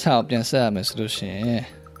ပြောလက်စာကိုပြန်ဆက်ရမယ်ဆိုလို့ရှိရင်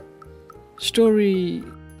story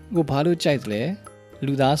ကိုဘာလို့ကြိုက်တယ်လဲ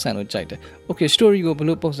လူသားဆန်လို့ကြိုက်တယ် okay story ကိုဘယ်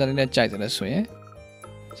လိုပုံစံနဲ့ကြိုက်တယ်လဲဆိုရင်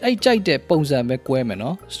အဲ့ကြိုက်တဲ့ပုံစံပဲကွဲမယ်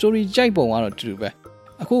နော် story ကြိုက်ပုံကတော့တူတူပဲ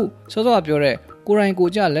အခုစောစောကပြောတဲ့ကိုယ်တိုင်ကို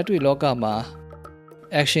ကြလက်တွေ့လောကမှာ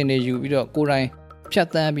action တွေယူပြီးတော့ကိုယ်တိုင်ဖြတ်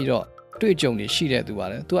သန်းပြီးတော့တွေ့ကြုံတွေရှိတဲ့သူပါ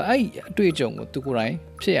လေသူကအဲ့အတွေ့အကြုံကိုသူကိုယ်တိုင်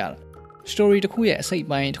ဖြစ်ရတာ story တစ်ခုရဲ့အစိတ်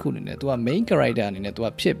ပိုင်းတစ်ခုအနေနဲ့သူက main character အနေနဲ့သူက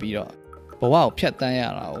ဖြစ်ပြီးတော့ဘဝကိုဖြတ်သန်းရ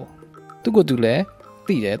တာ哦သူကသူလည်း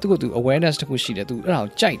သိတယ်သူကသူ awareness တစ်ခုရှိတယ်သူအဲ့ဒါ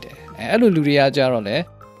ကိုကြိုက်တယ်အဲ့လိုလူတွေကကြတော့လေ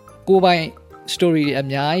ကိုယ်ပိုင် story တွေအ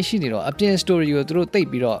များကြီးရှိနေတော့အပြင် story ကိုသူတို့သိပ်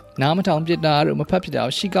ပြီးတော့နားမထောင်ပြတာတို့မဖတ်ဖြစ်တာ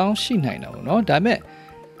ရှိကောင်းရှိနိုင်တာပေါ့နော်ဒါပေမဲ့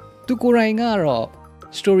သူကိုယ်တိုင်ကတော့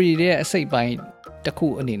story ရဲ့အစိတ်ပိုင်းတစ်ခု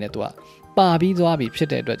အနေနဲ့သူကပါပြီးသွားပြီဖြစ်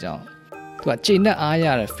တဲ့အတွက်ကြောင့်သူကကျေနပ်အားရ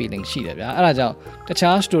တဲ့ feeling ရှိတယ်ဗျာအဲ့ဒါကြောင့်တ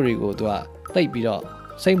ခြား story ကိုသူကသိပ်ပြီးတော့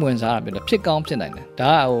စိတ်ဝင်စားတာပဲဖြစ်ကောင်းဖြစ်နိုင်တယ်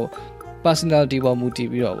ဒါကဟို personality ပေါ်မူတည်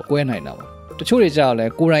ပြီးတော့ကွဲနိုင်တာပေါ့တချို့တွေကြောက်လဲ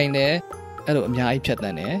ကိုယ်တိုင်လည်းအဲ့လိုအများကြီးဖြတ်တ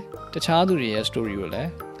န်းတယ်တခြားသူတွေရဲ့ story ကိုလည်း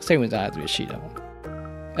စိတ်ဝင်စားတဲ့သူတွေရှိတယ်ပေါ့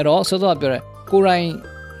အဲ့တော့စောစောပြောတဲ့ကိုယ်တိုင်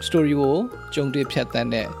story ကိုကြုံတွေ့ဖြတ်တန်း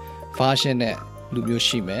တဲ့ version နဲ့လူမျိုး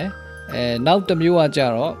ရှိမယ်နောက်တစ်မျိုးကကြ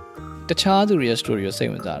တော့တခြားသူတွေရဲ့ story ကိုစိ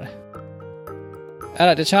တ်ဝင်စားတယ်အဲ့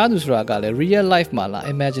ဒါတခြားသူဆိုတာကလည်း real life မှာလား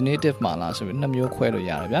imaginative မှာလားဆိုပြီးနှစ်မျိုးခွဲလို့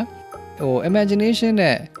ရတယ်ဗျာဟို imagination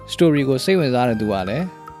နဲ့ story ကိုစိတ်ဝင်စားတဲ့သူကလည်း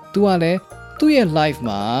သူ့ရဲ့ life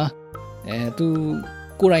မှာသူ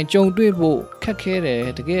ကိုယ်တိုင်ကြုံတွေ့ဖို့ခက်ခဲတယ်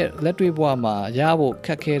တကယ်လက်တွေ့ဘဝမှာရဖို့ခ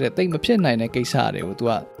က်ခဲတယ်တိတ်မဖြစ်နိုင်တဲ့ကိစ္စတွေကိုသူ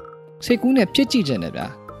ကစိတ်ကူးနဲ့ဖြစ်ကြည့်ကြတယ်ဗျာ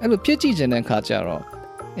အဲ့လိုဖြစ်ကြည့်ကြတဲ့အခါကျတော့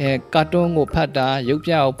ကာတွန်းကိုဖတ်တာရုပ်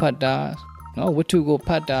ပြကိုဖတ်တာနော်ဝတ္ထုကိုဖ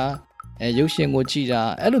တ်တာရုပ်ရှင်ကိုကြည့်တာ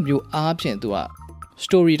အဲ့လိုမျိုးအားဖြင့်သူက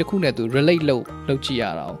story တစ်ခုနဲ့သူ relate လုပ်ကြည့်ရ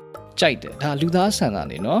တာကိုကြိုက်တယ်ဒါလူသားဆန်တာ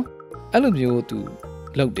နေနော်အဲ့လိုမျိုးသူ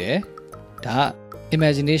လုပ်တယ်ဒါက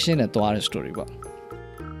imagination နဲ့သွားတဲ့ story ပေါ့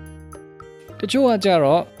တချို့ကကြ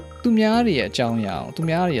တော့သူများတွေရဲ့အကြောင်းအရာအောင်သူ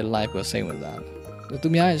များတွေရဲ့ life ကိုစိတ်ဝင်စားတယ်သူ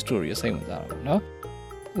များရဲ့ story ကိုစိတ်ဝင်စားတာပေါ့နော်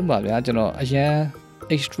ဥပမာဗျာကျွန်တော်အရန်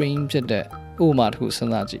extreme ဖြစ်တဲ့ဥပမာတစ်ခုစ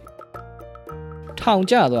ဉ်းစားကြည့်ထောင်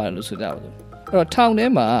ကျသွားတယ်လို့ဆိုကြပါစို့အဲ့တော့ထောင်ထဲ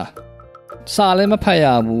မှာစာလည်းမဖတ်ရ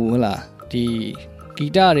ဘူးဟုတ်လားဒီဂီ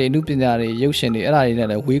တတွေအမှုပညာတွေရုပ်ရှင်တွေအဲ့ဒါတွေနဲ့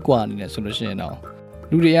လည်းဝေးကွာနေတယ်ဆိုလို့ရှိရင်တော့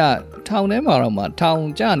လူတွေကထောင်ထဲမှာတော့မှထောင်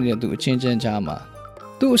ကျနေတဲ့သူအချင်းချင်းကြားမှာ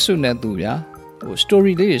သူ့အဆုနဲ့သူဗျာဟို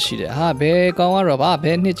story လေးတွေရှိတယ်ဟာဘယ်ကောင်ကတော့ဗာဘ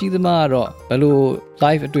ယ်နှစ်ကြီးသမားကတော့ဘယ်လို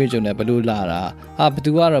live အတွေ့အကြုံနဲ့ဘယ်လိုလာတာဟာဘ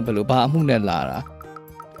သူကတော့ဘယ်လိုဘာအမှုနဲ့လာတာ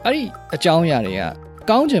အဲ့ဒီအကြောင်းအရာတွေက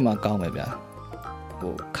ကောင်းချင်မှကောင်းမယ်ဗျာ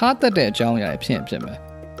ဟိုခါတက်တဲ့အကြောင်းအရာတွေဖြစ်မယ်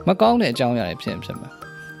မကောင်းတဲ့အကြောင်းအရာတွေဖြစ်မယ်ဒါ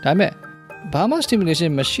ပေမဲ့ဘာမှ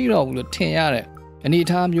stimulation မရှိတော့ဘူးလို့ထင်ရတဲ့အနေအ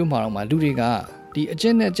ထားမျိုးမှာတော့မှလူတွေကဒီအကျ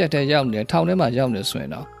င့်နဲ့အကျက်တဲ့ရောက်နေတယ်ထောင်ထဲမှာရောက်နေဆိုရ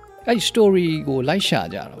င်တော့အဲ့ဒီ story ကိုလိုက်ရှာ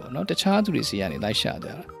ကြတာပေါ့နော်တခြားသူတွေစီကနေလိုက်ရှာကြ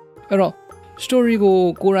တာအဲ့တော့ story ကို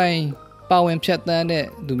ကိုယ်တိုင်ပါဝင်ဖြတ်သန်းတဲ့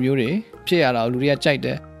လူမျိုးတွေဖြစ်ရတာလူတွေကကြိုက်တ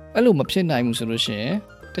ယ်အဲ့လိုမဖြစ်နိုင်ဘူးဆိုလို့ရှိရင်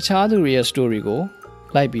တခြားသူတွေရဲ့ story ကို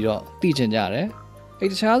လိုက်ပြီးတော့သိချင်ကြတယ်အဲ့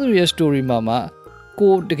တခြားသူတွေရဲ့ story မှာမှ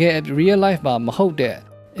ကိုတကယ် real life မှာမဟုတ်တဲ့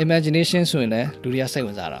imagination ဆိုရင်လည်းလူတွေကစိတ်ဝ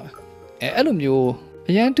င်စားတာပဲအဲ့လိုမျိုး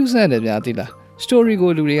အရန်တူးဆန်းတယ်ဗျာသိလား story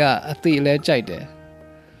ကိုလူတွေကအသေးလဲကြိုက်တယ်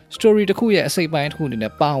story တစ်ခုရဲ့အစိတ်ပိုင်းတစ်ခုအနေ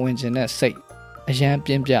နဲ့ပါဝင်ခြင်းနဲ့စိတ်အရန်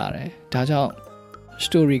ပြင်းပြတယ်ဒါကြောင့်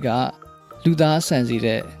story ကလူသားဆန်စီ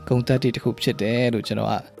တဲ့ဂုဏ်သက်တစ်ခုဖြစ်တယ်လို့ကျွန်တော်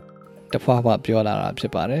ကတဖွာဖွာပြောလာတာဖြ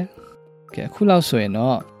စ်ပါတယ်ကဲအခုလောက်ဆိုရင်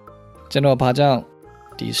တော့ကျွန်တော်ဘာကြောင့်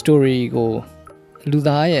ဒီ story ကို လူ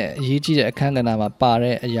သားရဲ့အရေးကြီးတဲ့အခန်းကဏ္ဍမှာပါ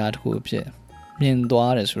တဲ့အရာတစ်ခုအဖြစ်မြင်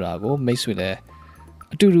သွားတယ်ဆိုတာကိုမိတ်ဆွေလည်း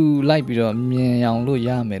အတူတူလိုက်ပြီးတော့မြင်အောင်လို့ရ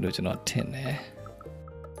မယ်လို့ကျွန်တော်ထင်တယ်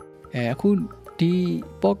အခုဒီ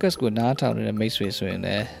podcast ကိုနားထောင်နေတဲ့မိတ်ဆွေဆိုရင်လ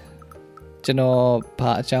ည်းကျွန်တော်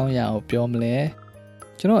ဘာအကြောင်းအရာကိုပြောမလဲ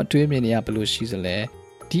ကျွန်တော်အတွေးမြင်တွေကဘယ်လိုရှိစလဲ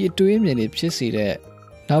ဒီအတွေးမြင်တွေဖြစ်စေတဲ့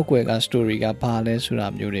နောက်ွယ်က story ကဘာလဲဆိုတာ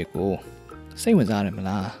မျိုးတွေကိုစိတ်ဝင်စားတယ်မ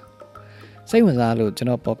လားစိတ်ဝင်စားလို့ကျွန်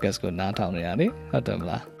တော် podcast ကိုနားထောင်နေရလေဟုတ်တယ်မ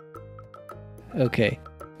လား Okay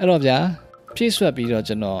အဲ့တော့ဗျာဖြည့်ဆွတ်ပြီးတော့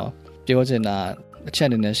ကျွန်တော်ပြောချင်တာအချက်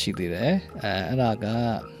နည်းနည်းရှိသေးတယ်အဲ့ဒါက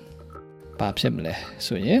ဘာဖြစ်မလဲ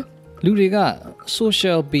ဆိုရင်လူတွေက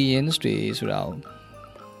social beings တွေဆိုတာကို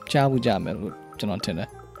ကြားဘူးကြမယ်လို့ကျွန်တော်ထင်တယ်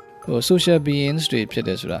social beings တွေဖြစ်တ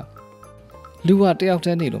ယ်ဆိုတာလူကတယောက်တ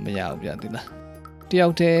ည်းနေလို့မရဘူးဗျာသိလားတယော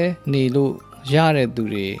က်တည်းနေလို့ရတဲ့သူ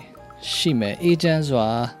တွေရှိမယ် agent စွာ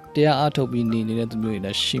တရားအထုတ်ပြီးနေတဲ့သူမျိုးတွေလ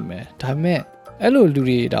ည်းရှိမယ်ဒါပေမဲ့အဲ့လိုလူ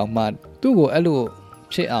တွေတောင်မှသူ့ကိုအဲ့လို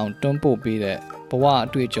ဖြစ်အောင်တွန်းပို့ပေးတဲ့ဘဝအ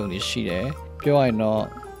တွေ့အကြုံတွေရှိတယ်ပြောရရင်တော့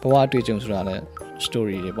ဘဝအတွေ့အကြုံဆိုတာလည်း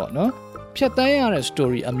story တွေပေါ့နော်ဖြတ်တန်းရတဲ့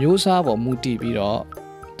story အမျိုးအစားပေါ်မူတည်ပြီးတော့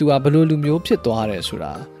သူကဘယ်လိုလူမျိုးဖြစ်သွားတယ်ဆို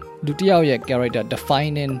တာလူတစ်ယောက်ရဲ့ character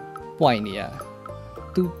defining point နေရ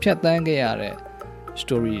သူဖြတ်တန်းခဲ့ရတဲ့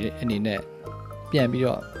story အနေနဲ့ပြန်ပြီး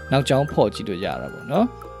တော့နောက်ကြောင်းဖော်ကြည့်လို့ရတာပေါ့နော်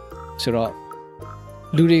ဆိုတော့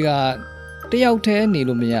လူတွေကတယောက်တည်းနေ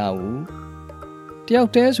လို့မရဘူးတယောက်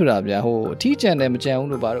တည်းဆိုတာဗျာဟိုအထီးကျန်တယ်မကျန်ဘူး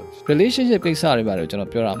လို့ပါတော့ relationship ကိစ္စတွေပါတော့ကျွန်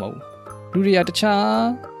တော်ပြောတာမဟုတ်ဘူးလူတွေကတခြား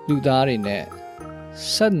လူသားတွေနဲ့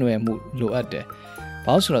ဆက်နွယ်မှုလိုအပ်တယ်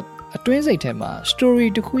ဘာလို့ဆိုတော့အတွင်းစိတ်ထဲမှာ story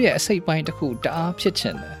တစ်ခုရဲ့အစိတ်ပိုင်းတစ်ခုတအားဖြစ်ချ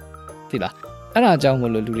င်တယ်သိလားအဲ့ဒါကြောင့်မ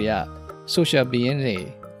လို့လူတွေက social being တွေ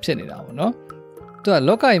ဖြစ်နေတာပေါ့နော်သူက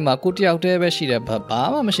လောကကြီးမှာကိုတယောက်တည်းပဲရှိတယ်ဘာ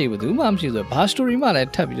မှမရှိဘူးဘူးမှမရှိဆိုဘာ story မှလည်း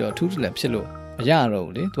ထပ်ပြီးတော့ထူးထူးလည်းဖြစ်လို့မရတော့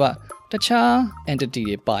ဘူးလေသူကတခြား entity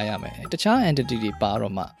တွေပါရမယ်တခြား entity တွေပါ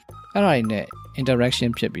တော့မှအဲ့ဒါတွေနဲ့ interaction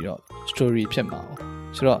ဖြစ်ပြီးတော့ story ဖြစ်မှာ哦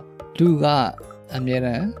ဆိုတော့လူကအမြဲတ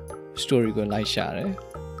မ်း story ကိုလိုက်ရှာတယ်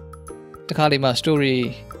တခါလေမှ story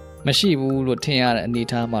မရှိဘူးလို့ထင်ရတဲ့အနေအ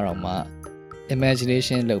ထားမှာတော့မှ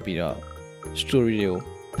imagination လုပ်ပြီးတော့ story တွေကို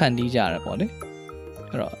ဖန်တီးကြရတယ်ပေါ့လေ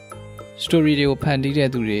အဲ့တော့ story တွေကိုဖန်တီးတဲ့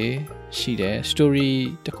သူတွေရှိတယ် story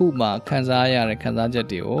တစ်ခုမှာခန်းစားရတဲ့ခန်းစားချက်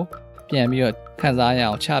တွေကိုပြန်ပြီးတော့ခန်းစားရ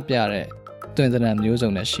အောင်ချပြတဲ့သွင်သဏ္ဍာန်မျိုးစုံ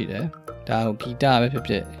နဲ့ရှိတယ်ဒါကိုဂီတပဲဖြစ်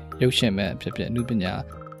ဖြစ်ရုပ်ရှင်ပဲဖြစ်ဖြစ်အနုပညာ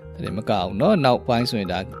တွေမကအောင်เนาะနောက်ပိုင်းဆိုရင်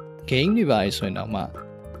ဒါ game တွေပါဆိုရင်တော့မှ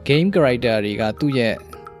game character တွေကသူ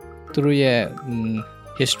တို့ရဲ့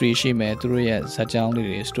history ရှိမယ်သူတို့ရဲ့ဇာတ်ကြောင်း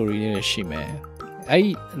တွေ story တွေရှိမယ်အဲ့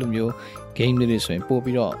လိုမျိုး game တွေဆိုရင်ပို့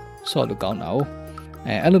ပြီးတော့ဆော့လို့ကောင်းတာ哦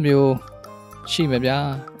အဲ့လိုမျိုးရှိမယ်ဗျာ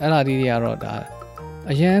အဲ့ဒါတွေကတော့ဒါ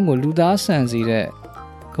အရန်ကိုလူသားဆန်စီတဲ့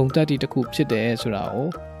ဂုဏ်တက်တီတစ်ခုဖြစ်တယ်ဆိုတာကို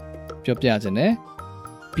ပြောပြခြင်းနဲ့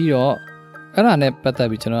ပြီးတော့အဲ့ဒါနဲ့ပတ်သက်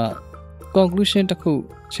ပြီးကျွန်တော် conclusion တစ်ခု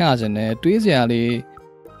ချခြင်းနဲ့တွေးစရာလေး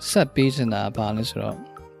ဆက်ပေးချင်တာဘာလဲဆိုတော့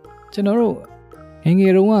ကျွန်တော်တို့င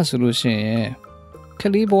ယ်တုန်းကဆိုလို့ရှိရင်က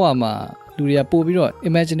လေးဘဝမှာလူတွေကပို့ပြီးတော့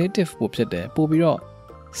imaginative ပို့ဖြစ်တယ်ပို့ပြီးတော့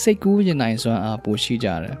စိတ်ကူးရင်နိုင်စွမ်းအားပို့ရှိကြ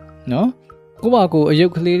တယ်နော်ကိုယ့်ဘာကိုအယု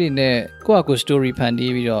တ်ကလေးတွေနဲ့ကိုယ့်ဘာကို story ဖန်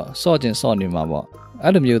တီးပြီးတော့စော့ကျင်စော့နေမှာပေါ့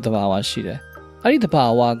အဲ့လိုမျိုးသဘာဝရှိတယ်အဲ့ဒီသဘာ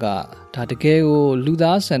ဝကဒါတကယ်ကိုလူ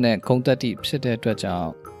သားဆန်တဲ့ဂုဏ်သက်တည်ဖြစ်တဲ့အတွက်ကြောင့်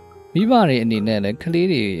မိဘတွေအနေနဲ့လည်းကလေး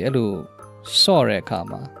တွေအဲ့လိုစော့တဲ့အခါ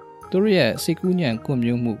မှာသူတို့ရဲ့စိတ်ကူးညံကွံ့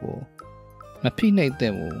မျိုးမှုကိုမဖိနှိပ်သ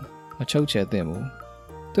င့်ဘူးမချုပ်ချယ်သင့်ဘူး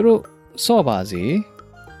သူတို့စော့ပါစေ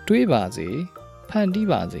တွေးပါစေဖန်တီး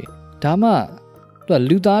ပါစေဒါမှသူက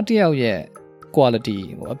လူသားတစ်ယောက်ရဲ့ quality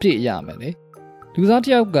ကိုအပြည့်ရမယ်လေလူသားတ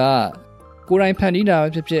စ်ယောက်ကကိုယ်တိုင်ဖန်တီးတာပဲ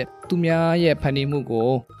ဖြစ်ဖြစ်သူများရဲ့ဖန်တီးမှုကို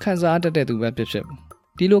ခန်းစားတတ်တဲ့သူပဲဖြစ်ဖြစ်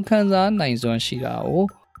ဒီလိုခန်းစားနိုင်စွမ်းရှိတာကို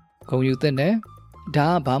ဂုဏ်ယူသင့်တယ်ဒါ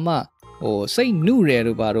ကဘာမှစိတ်နုတယ်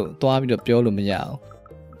လို့ဘာလို့သွားပြီးတော့ပြောလို့မရအောင်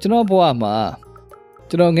ကျွန်တော်ဘဝမှာ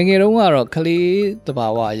ကျွန်တော်ငယ်ငယ်တုန်းကတော့ကလေးတဘာ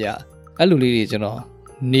ဝအရာအဲ့လိုလေးတွေကျွန်တော်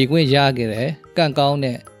နေခွင့်ရခဲ့တယ်ကန့်ကောင်း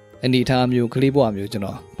တဲ့အနေအထားမျိုးကလေးဘဝမျိုးကျွန်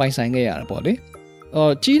တော်ပိုင်ဆိုင်ခဲ့ရတယ်ပေါ့လေ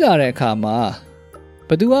ကြီးလာတဲ့အခါမှာဘ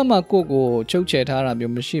ယ်သူမှကိုယ့်ကိုချုပ်ချယ်ထားတာ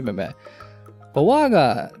မျိုးမရှိပါမဲ့ဘဝက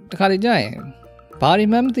တခါလေကြာရင်ဘာတွေ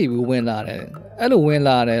မှမသိဘူးဝင်လာတယ်အဲ့လိုဝင်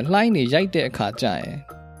လာတယ်လှိုင်းနေရိုက်တဲ့အခါကြာရင်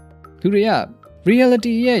လူတွေက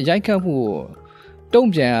reality ရဲ့ရိုက်ခတ်မှုကိုတုံ့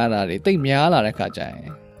ပြန်ရတာတွေတိတ်များလာတဲ့အခါကြာရင်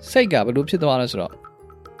စိတ်ကဘယ်လိုဖြစ်သွားလဲဆိုတော့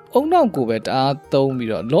အုံနောက်ကိုပဲတအားသုံးပြီး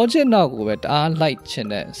တော့ logic နောက်ကိုပဲတအားလိုက်ချင်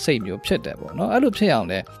တဲ့စိတ်မျိုးဖြစ်တယ်ပေါ့နော်အဲ့လိုဖြစ်အောင်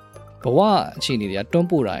လဲဘဝအခြေအနေတွေကတွန်း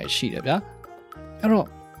ပို့တာရှိတယ်ဗျာအဲ့တော့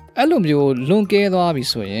အဲ့လိုမျိုးလွန်ကဲသွားပြီ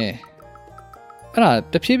ဆိုရင်အဲ့ဒါ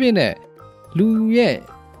တဖြည်းဖြည်းနဲ့လူရဲ့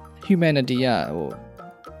humanity က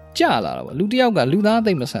ကျလာတာပေါ့လူတစ်ယောက်ကလူသား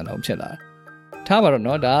သိမ့်မဆန်တော့ဖြစ်လာထားပါတော့เน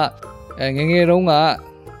าะဒါငယ်ငယ်တုန်းက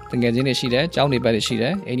တငယ်ချင်းတွေရှိတယ်ကျောင်းတွေဘက်တွေရှိတ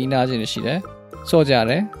ယ်အိမ်နီးနားချင်းတွေရှိတယ်စော့ကြ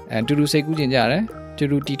တယ်တူတူစိတ်ကူးကျင်ကြတယ်တူ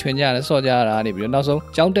တူတီထွင်ကြတယ်စော့ကြတာနေပြီးတော့နောက်ဆုံး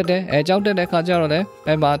ကျောင်းတက်တယ်ကျောင်းတက်တဲ့ခါကျတော့လည်း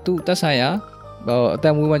မှာသူ့သက်ဆိုင်ရာအတ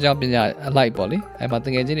န်မွေးဝမ်းကြောင်းပညာအလိုက်ပေါ့လေမှာတ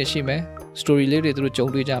ငယ်ချင်းတွေရှိမယ် story လေးတွေသူတို့ကြုံ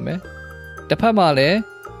တွေ့ကြမယ်တစ်ဖက်မှာလည်း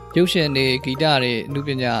ရုပ်ရှင်တွေဂီတတွေအမှုပ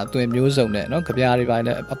ညာအသွင်မျိုးစုံနဲ့နော်ကြပြားတွေပိုင်းလ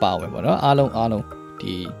ည်းအပါဝင်ပေါ့နော်အားလုံး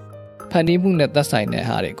ဒီဖန်တီးမှုနဲ့သက်ဆိုင်တဲ့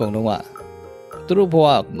ဟာတွေအကုန်လုံးကသူတို့ဘဝ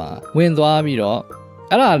မှာဝင်သွားပြီးတော့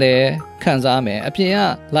အဲ့ဒါလည်းခံစားမယ်အပြင်က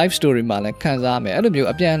live story မှာလည်းခံစားမယ်အဲ့လိုမျိုး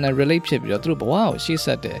အပြန်အလှန် relate ဖြစ်ပြီးတော့သူတို့ဘဝကိုရှေ့ဆ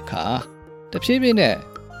က်တဲ့အခါတဖြည်းဖြည်းနဲ့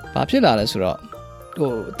ဘာဖြစ်လာလဲဆိုတော့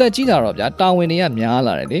အသက်ကြီးလာတော့ဗျာတာဝန်တွေကများ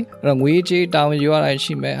လာတယ်လေအဲ့တော့ငွေကြေးတာဝန်ယူရတာ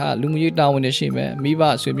ရှိမယ်ဟာလူမှုရေးတာဝန်တွေရှိမယ်မိဘ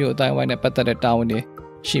ဆွေမျိုးအတိုင်းအဝိုင်းနဲ့ပတ်သက်တဲ့တာဝန်တွေ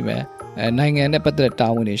ရှိမယ်နိုင်ငံနဲ့ပတ်သက်တဲ့တာ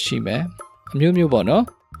ဝန်တွေရှိမယ်အမျိုးမျိုးပေါ့နော်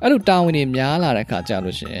အဲ့လိုတာဝန်တွေများလာတဲ့အခါကြာ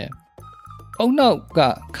လို့ရှိရင်အုံနောက်က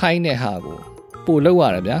ခိုင်းတဲ့ဟာကိုပို့လောက်ရ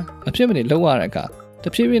တယ်ဗျာအဖြစ်မနေလောက်ရတဲ့အခါတ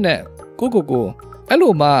ဖြည်းဖြည်းနဲ့ကိုအဲ့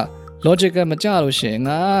လိုမှ logical မကြလို့ရှိရင်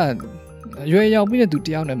ငါရွယ်ရောက်ပြီးတဲ့သူတ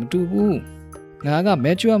ယောက်နဲ့မတူဘူးငါက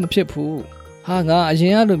mature မဖြစ်ဘူးဟာငါအရ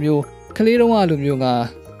င်ကလိုမျိုးကလေးတုန်းကလိုမျိုးငါ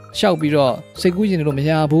ရှောက်ပြီးတော့စိတ်ကူးကျင်လို့မ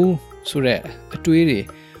ရဘူးဆိုတော့အတွေးတွေ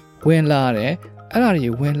ဝင်လာတယ်အဲ့ဒါတွေ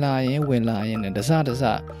ဝင်လာရင်တစ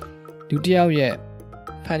လူတယောက်ရဲ့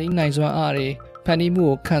ဖန်တီးနိုင်စွမ်းအားတွေဖန်တီးမှု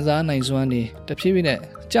ကိုခံစားနိုင်စွမ်းတွေတဖြည်းဖြည်းနဲ့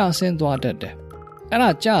ကျဆင်းသွားတတ်တယ်အဲ့ဒါ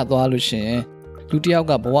ကျသွားလို့ရှိရင်လူတယောက်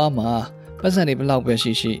ကဘဝမှာပတ်စံတွေဘလောက်ပဲ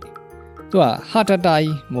ရှိသူကဟာတတာ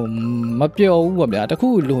ကြီးမပြောဘူးပေါ့ဗျာတခု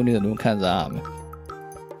လိုနေတယ်လို့ခံစားရမယ်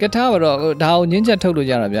ကထားပါတော့ဒါကိုညှင်းချက်ထုတ်လို့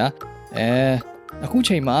ကြတာဗျာအခု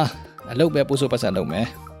ချိန်မှာအလုပ်ပဲပို့ဆိုပတ်စံလုပ်မယ်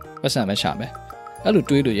ပတ်စံပဲရှာမယ်အဲ့လို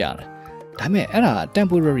တွေးလို့ရတယ်ဒါပေမဲ့အဲ့ဒါ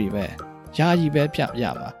temporary ပဲယာယီပဲပြ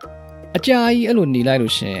မှာအကြာကြီးအဲ့လိုနေလိုက်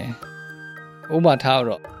လို့ရှင်ဥပမာထား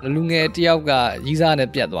တော့လူငယ်တယောက်ကရီးစားနဲ့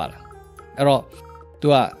ပြတ်သွားတာအဲ့တော့ तू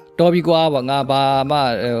ကတော်ပြီကွာပေါ့ငါဘာမှ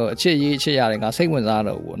အချစ်ရတယ်ငါစိတ်ဝင်စား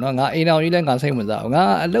တော့ဘူးเนาะငါအိမ်တော်ကြီးလည်းငါစိတ်ဝင်စားဘူးငါ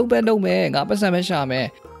အလုပ်ပဲလုပ်မယ်ငါပတ်စံပဲရှာမယ်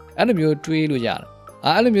အဲ့လိုမျိုးတွေးလို့ရတယ်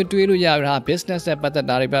အဲ့လိုမျိုးတွေးလို့ရပြီဟာ business နဲ့ပတ်သက်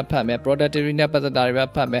တာတွေပဲဖတ်မယ် productivity နဲ့ပတ်သက်တာတွေပဲ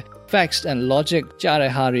ဖတ်မယ် facts and logic ကြား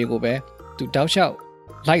တဲ့ဟာတွေကိုပဲ तू တောက်လျှောက်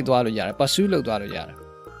လိုက်သွားလို့ရတယ် pursue လုပ်သွားလို့ရတယ်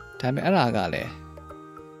ဒါပေမဲ့အဲ့ဒါကလည်း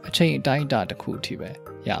အချိန်အတိုင်းအတာတစ်ခုအထိပဲ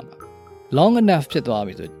ရမှာ long enough ဖြစ်သွား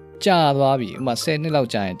ပြီဆိုကြာသွားပြီဥပမာ10နှစ်လောက်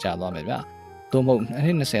ကြာရင်ကြာသွားမယ်ဗျာသို့မဟုတ်အနှ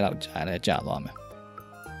စ်20လောက်ကြာရင်လည်းကြာသွားမယ်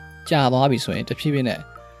ကြာသွားပြီဆိုရင်တဖြည်းဖြည်းနဲ့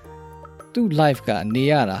သူ့ life ကနေ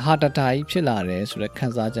ရတာဟာတတာကြီးဖြစ်လာတယ်ဆိုတဲ့ခံ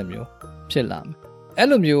စားချက်မျိုးဖြစ်လာမယ်အဲ့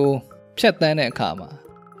လိုမျိုးဖြတ်သန်းတဲ့အခါမှာ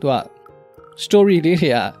သူက story လေး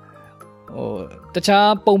တွေကတခြား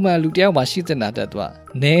ပုံမှန်လူတယောက်မှာရှိတဲ့နာတက်သူက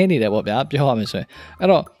နဲနေတယ်ပေါ့ဗျာပြောရမယ်ဆိုရင်အဲ့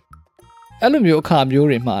တော့အဲ့လိုမျိုးအခါမျိုး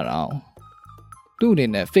တွေမှာတော့သူ့အနေ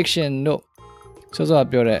နဲ့ fiction တို့စောစော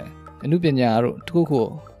ပြောတဲ့အနုပညာတို့တခုခု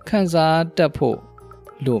ခန်းစားတတ်ဖို့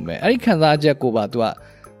လို့မယ်အဲ့ဒီခန်းစားချက်ကိုပါသူက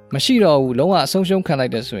မရှိတော့ဘူးလုံးဝအဆုံးရှုံးခံလို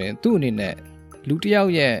က်တဲ့ဆိုရင်သူ့အနေနဲ့လူတယော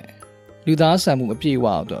က်ရဲ့လူသားဆန်မှုအပြည့်အဝ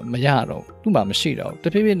တော့မရတော့သူ့မှာမရှိတော့ဘူးတ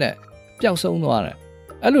ဖြည်းဖြည်းနဲ့ပျောက်ဆုံးသွားတယ်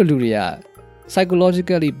အဲ့လိုလူတွေက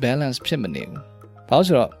psychologically balance ဖြစ်မနေဘူးဘာလို့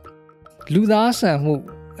ဆိုတော့လူသားဆန်မှု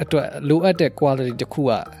အတွက်လိုအပ်တဲ့ quality တစ်ခု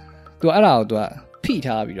ကသူအဲ့ဒါကိုသူကဖိ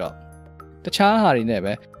ထားပြီးတော့တခြားဟာတွေနဲ့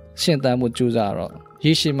ပဲရှင်သန်မှုကြိုးစားတော့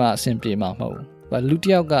ရေရှည်မှအဆင်ပြေမှာမဟုတ်ဘူးလူတ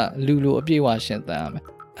ယောက်ကလူလိုအပြည့်အဝရှင်သန်ရမယ်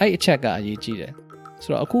အဲ့အချက်ကအရေးကြီးတယ်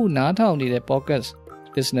ဆိုတော့အခုနားထောင်နေတဲ့ podcast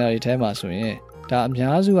listener တွေထဲမှာဆိုရင်ဒါအ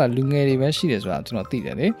များစုကလူငယ်တွေပဲရှိတယ်ဆိုတာကျွန်တော်သိတ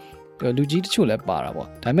ယ်လေလူကြီးတချို့လည်းပါတာပေါ့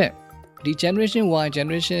ဒါပေမဲ့ဒီ generation Y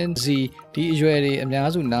generation Z ဒီအရွယ်တွေအများ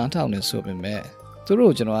စုနားထောင်နေဆိုပေမဲ့သူ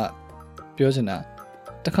တို့ကျွန်တော်ကပြောချင်တာ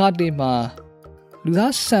တခါတည်းမှာလူ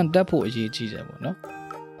သားစံတက်ဖို့အရေးကြီးတယ်ပေါ့နော်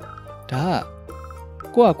ဒါ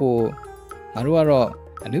ကကိုယ့်အကိုငါတို့ကတော့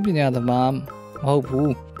အနုပညာသမားမဟုတ်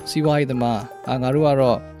ဘူးစီးပွားရေးသမားငါတို့က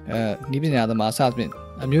တော့နည်းပညာသမားစသဖြင့်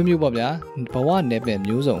အမျိုးမျိုးပေါ့ဗျာဘဝနယ်ပယ်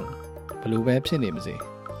မျိုးစုံဘလို့ပဲဖြစ်နေပါစေ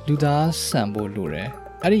လူသားဆန်ဖို့လိုတယ်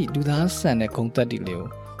အဲ့ဒီလူသားဆန်တဲ့ဂုဏ်သက်တည်လေးကို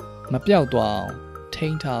မပြောက်သွားအောင်ထိ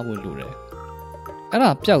န်းထားဖို့လိုတယ်အဲ့ဒါ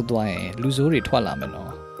ပျောက်သွားရင်လူဆိုးတွေထွက်လာမယ်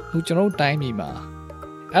နော်အခုကျွန်တော်တို့တိုင်းပြည်မှာ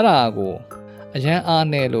အဲ့ဒါကိုအရန်အား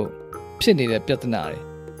နေလို့ဖြစ်နေတဲ့ပြဿနာတွေ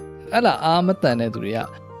အဲ့ဒါအားမတန်တဲ့သူတွေက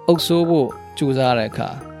အုပ်ဆိုးဖို့ကြိုးစားတဲ့အခါ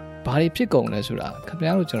ဘာတွေဖြစ်ကုန်လဲဆိုတာခင်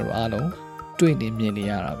ဗျားတို့ကျွန်တော်တို့အားလုံးတွေ့နေမြင်နေ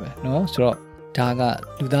ရတာပဲเนาะဆိုတော့ဒါက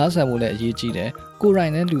လူသားဆန်ဖို့လည်းအရေးကြီးတယ်ကိုယ်တို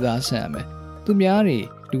င်လည်းလူသားဆန်ရမယ်သူများတွေ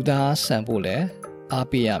လူသားဆန်ဖို့လည်းအား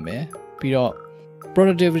ပေးရမယ်ပြီးတော့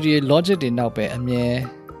productivity logic တွေနောက်ပဲအမြဲ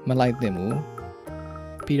မလိုက်သင့်ဘူး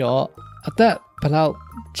ပြီးတော့အသက်ဘလောက်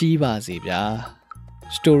ကြီးပါစေဗျာ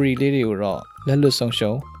story လေးတွေကိုတော့လက်လွတ်ဆုံး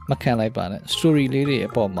ရှုံးမခံလိုက်ပါနဲ့ story လေးတွေ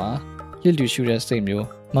အပေါ်မှာလစ်လျူရှုတဲ့စိတ်မျိုး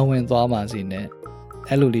မဝင်သွားပါစေနဲ့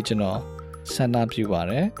အဲ့လိုလေးကျွန်တော်ဆန္ဒပြုပါ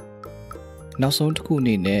တယ်နောက်ဆုံးတစ်ခုအ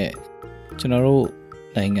နေနဲ့ကျွန်တော်တို့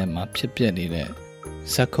နိုင်ငံမှာဖြစ်ပျက်နေတဲ့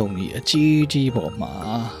ဇက်ခုံကြီးအကြီးကြီးပေါ်မှာ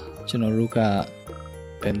ကျွန်တော်တို့က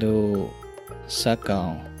ဘယ်လိုဇက်ကော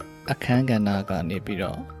င်အခန်းကဏ္ဍကနေပြီး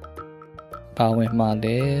တော့ပါဝင်မှ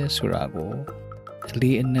လဲဆိုတာကိုအ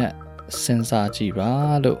လေးအနက်စဉ်းစားကြည့်ပါ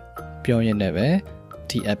လို့ပြောရင်းနဲ့ပဲ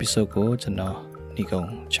ဒီ episode ကိုကျွန်တော်ညီကု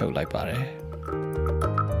န်းချုပ်လိုက်ပါတယ်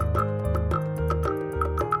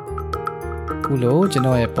ခုလို့ကျွန်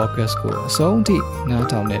တော်ရဲ့ podcast ကိုအဆုံးထိနား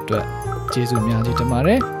ထောင်တဲ့အတွက်ကျေးဇူးများကြီးတင်ပါတ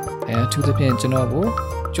ယ်အထူးသဖြင့်ကျွန်တော်ကို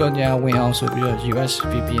ကြော်ညာဝင်အောင်ဆိုပြီးတော့ US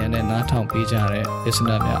VPN နဲ့နားထောင်ပေးကြတဲ့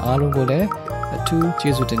listener များအားလုံးကိုလည်းအထူး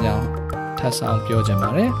ကျေးဇူးတင်ကြောင်းထပ်ဆောင်ပြောချင်ပါ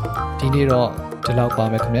တယ်ဒီနေ့တော့ဒီလောက်ပါ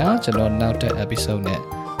ပဲခင်ဗျာကျွန်တော်နောက်တဲ့ episode နဲ့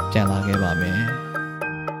ပြန်လာခဲ့ပါမယ်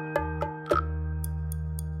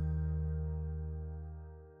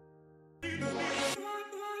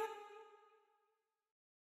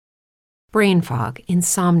Brain fog,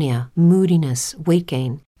 insomnia, moodiness, weight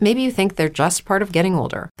gain. Maybe you think they're just part of getting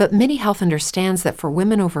older, but MIDI Health understands that for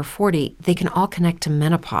women over 40, they can all connect to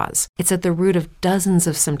menopause. It's at the root of dozens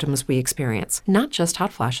of symptoms we experience, not just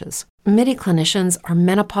hot flashes. MIDI clinicians are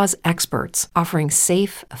menopause experts, offering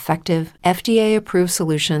safe, effective, FDA-approved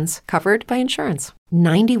solutions covered by insurance.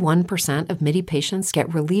 91% of MIDI patients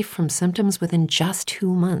get relief from symptoms within just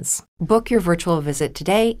 2 months. Book your virtual visit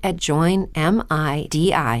today at joinmidi.com.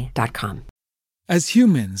 As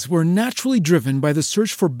humans, we're naturally driven by the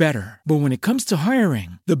search for better. But when it comes to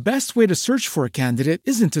hiring, the best way to search for a candidate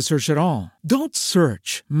isn't to search at all. Don't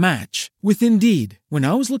search, match with Indeed. When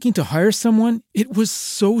I was looking to hire someone, it was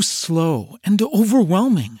so slow and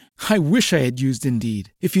overwhelming. I wish I had used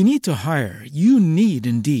Indeed. If you need to hire, you need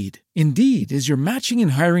Indeed. Indeed is your matching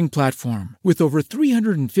and hiring platform with over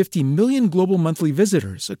 350 million global monthly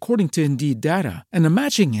visitors, according to Indeed data, and a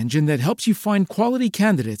matching engine that helps you find quality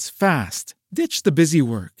candidates fast. Ditch the busy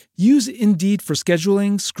work. Use Indeed for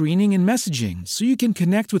scheduling, screening, and messaging so you can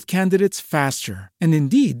connect with candidates faster. And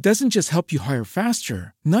Indeed doesn't just help you hire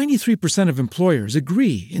faster. 93% of employers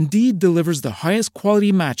agree Indeed delivers the highest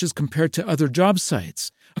quality matches compared to other job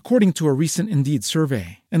sites, according to a recent Indeed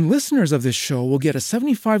survey. And listeners of this show will get a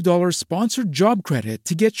 $75 sponsored job credit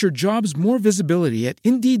to get your jobs more visibility at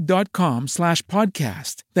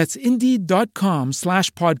Indeed.com/podcast. That's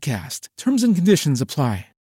Indeed.com/podcast. Terms and conditions apply.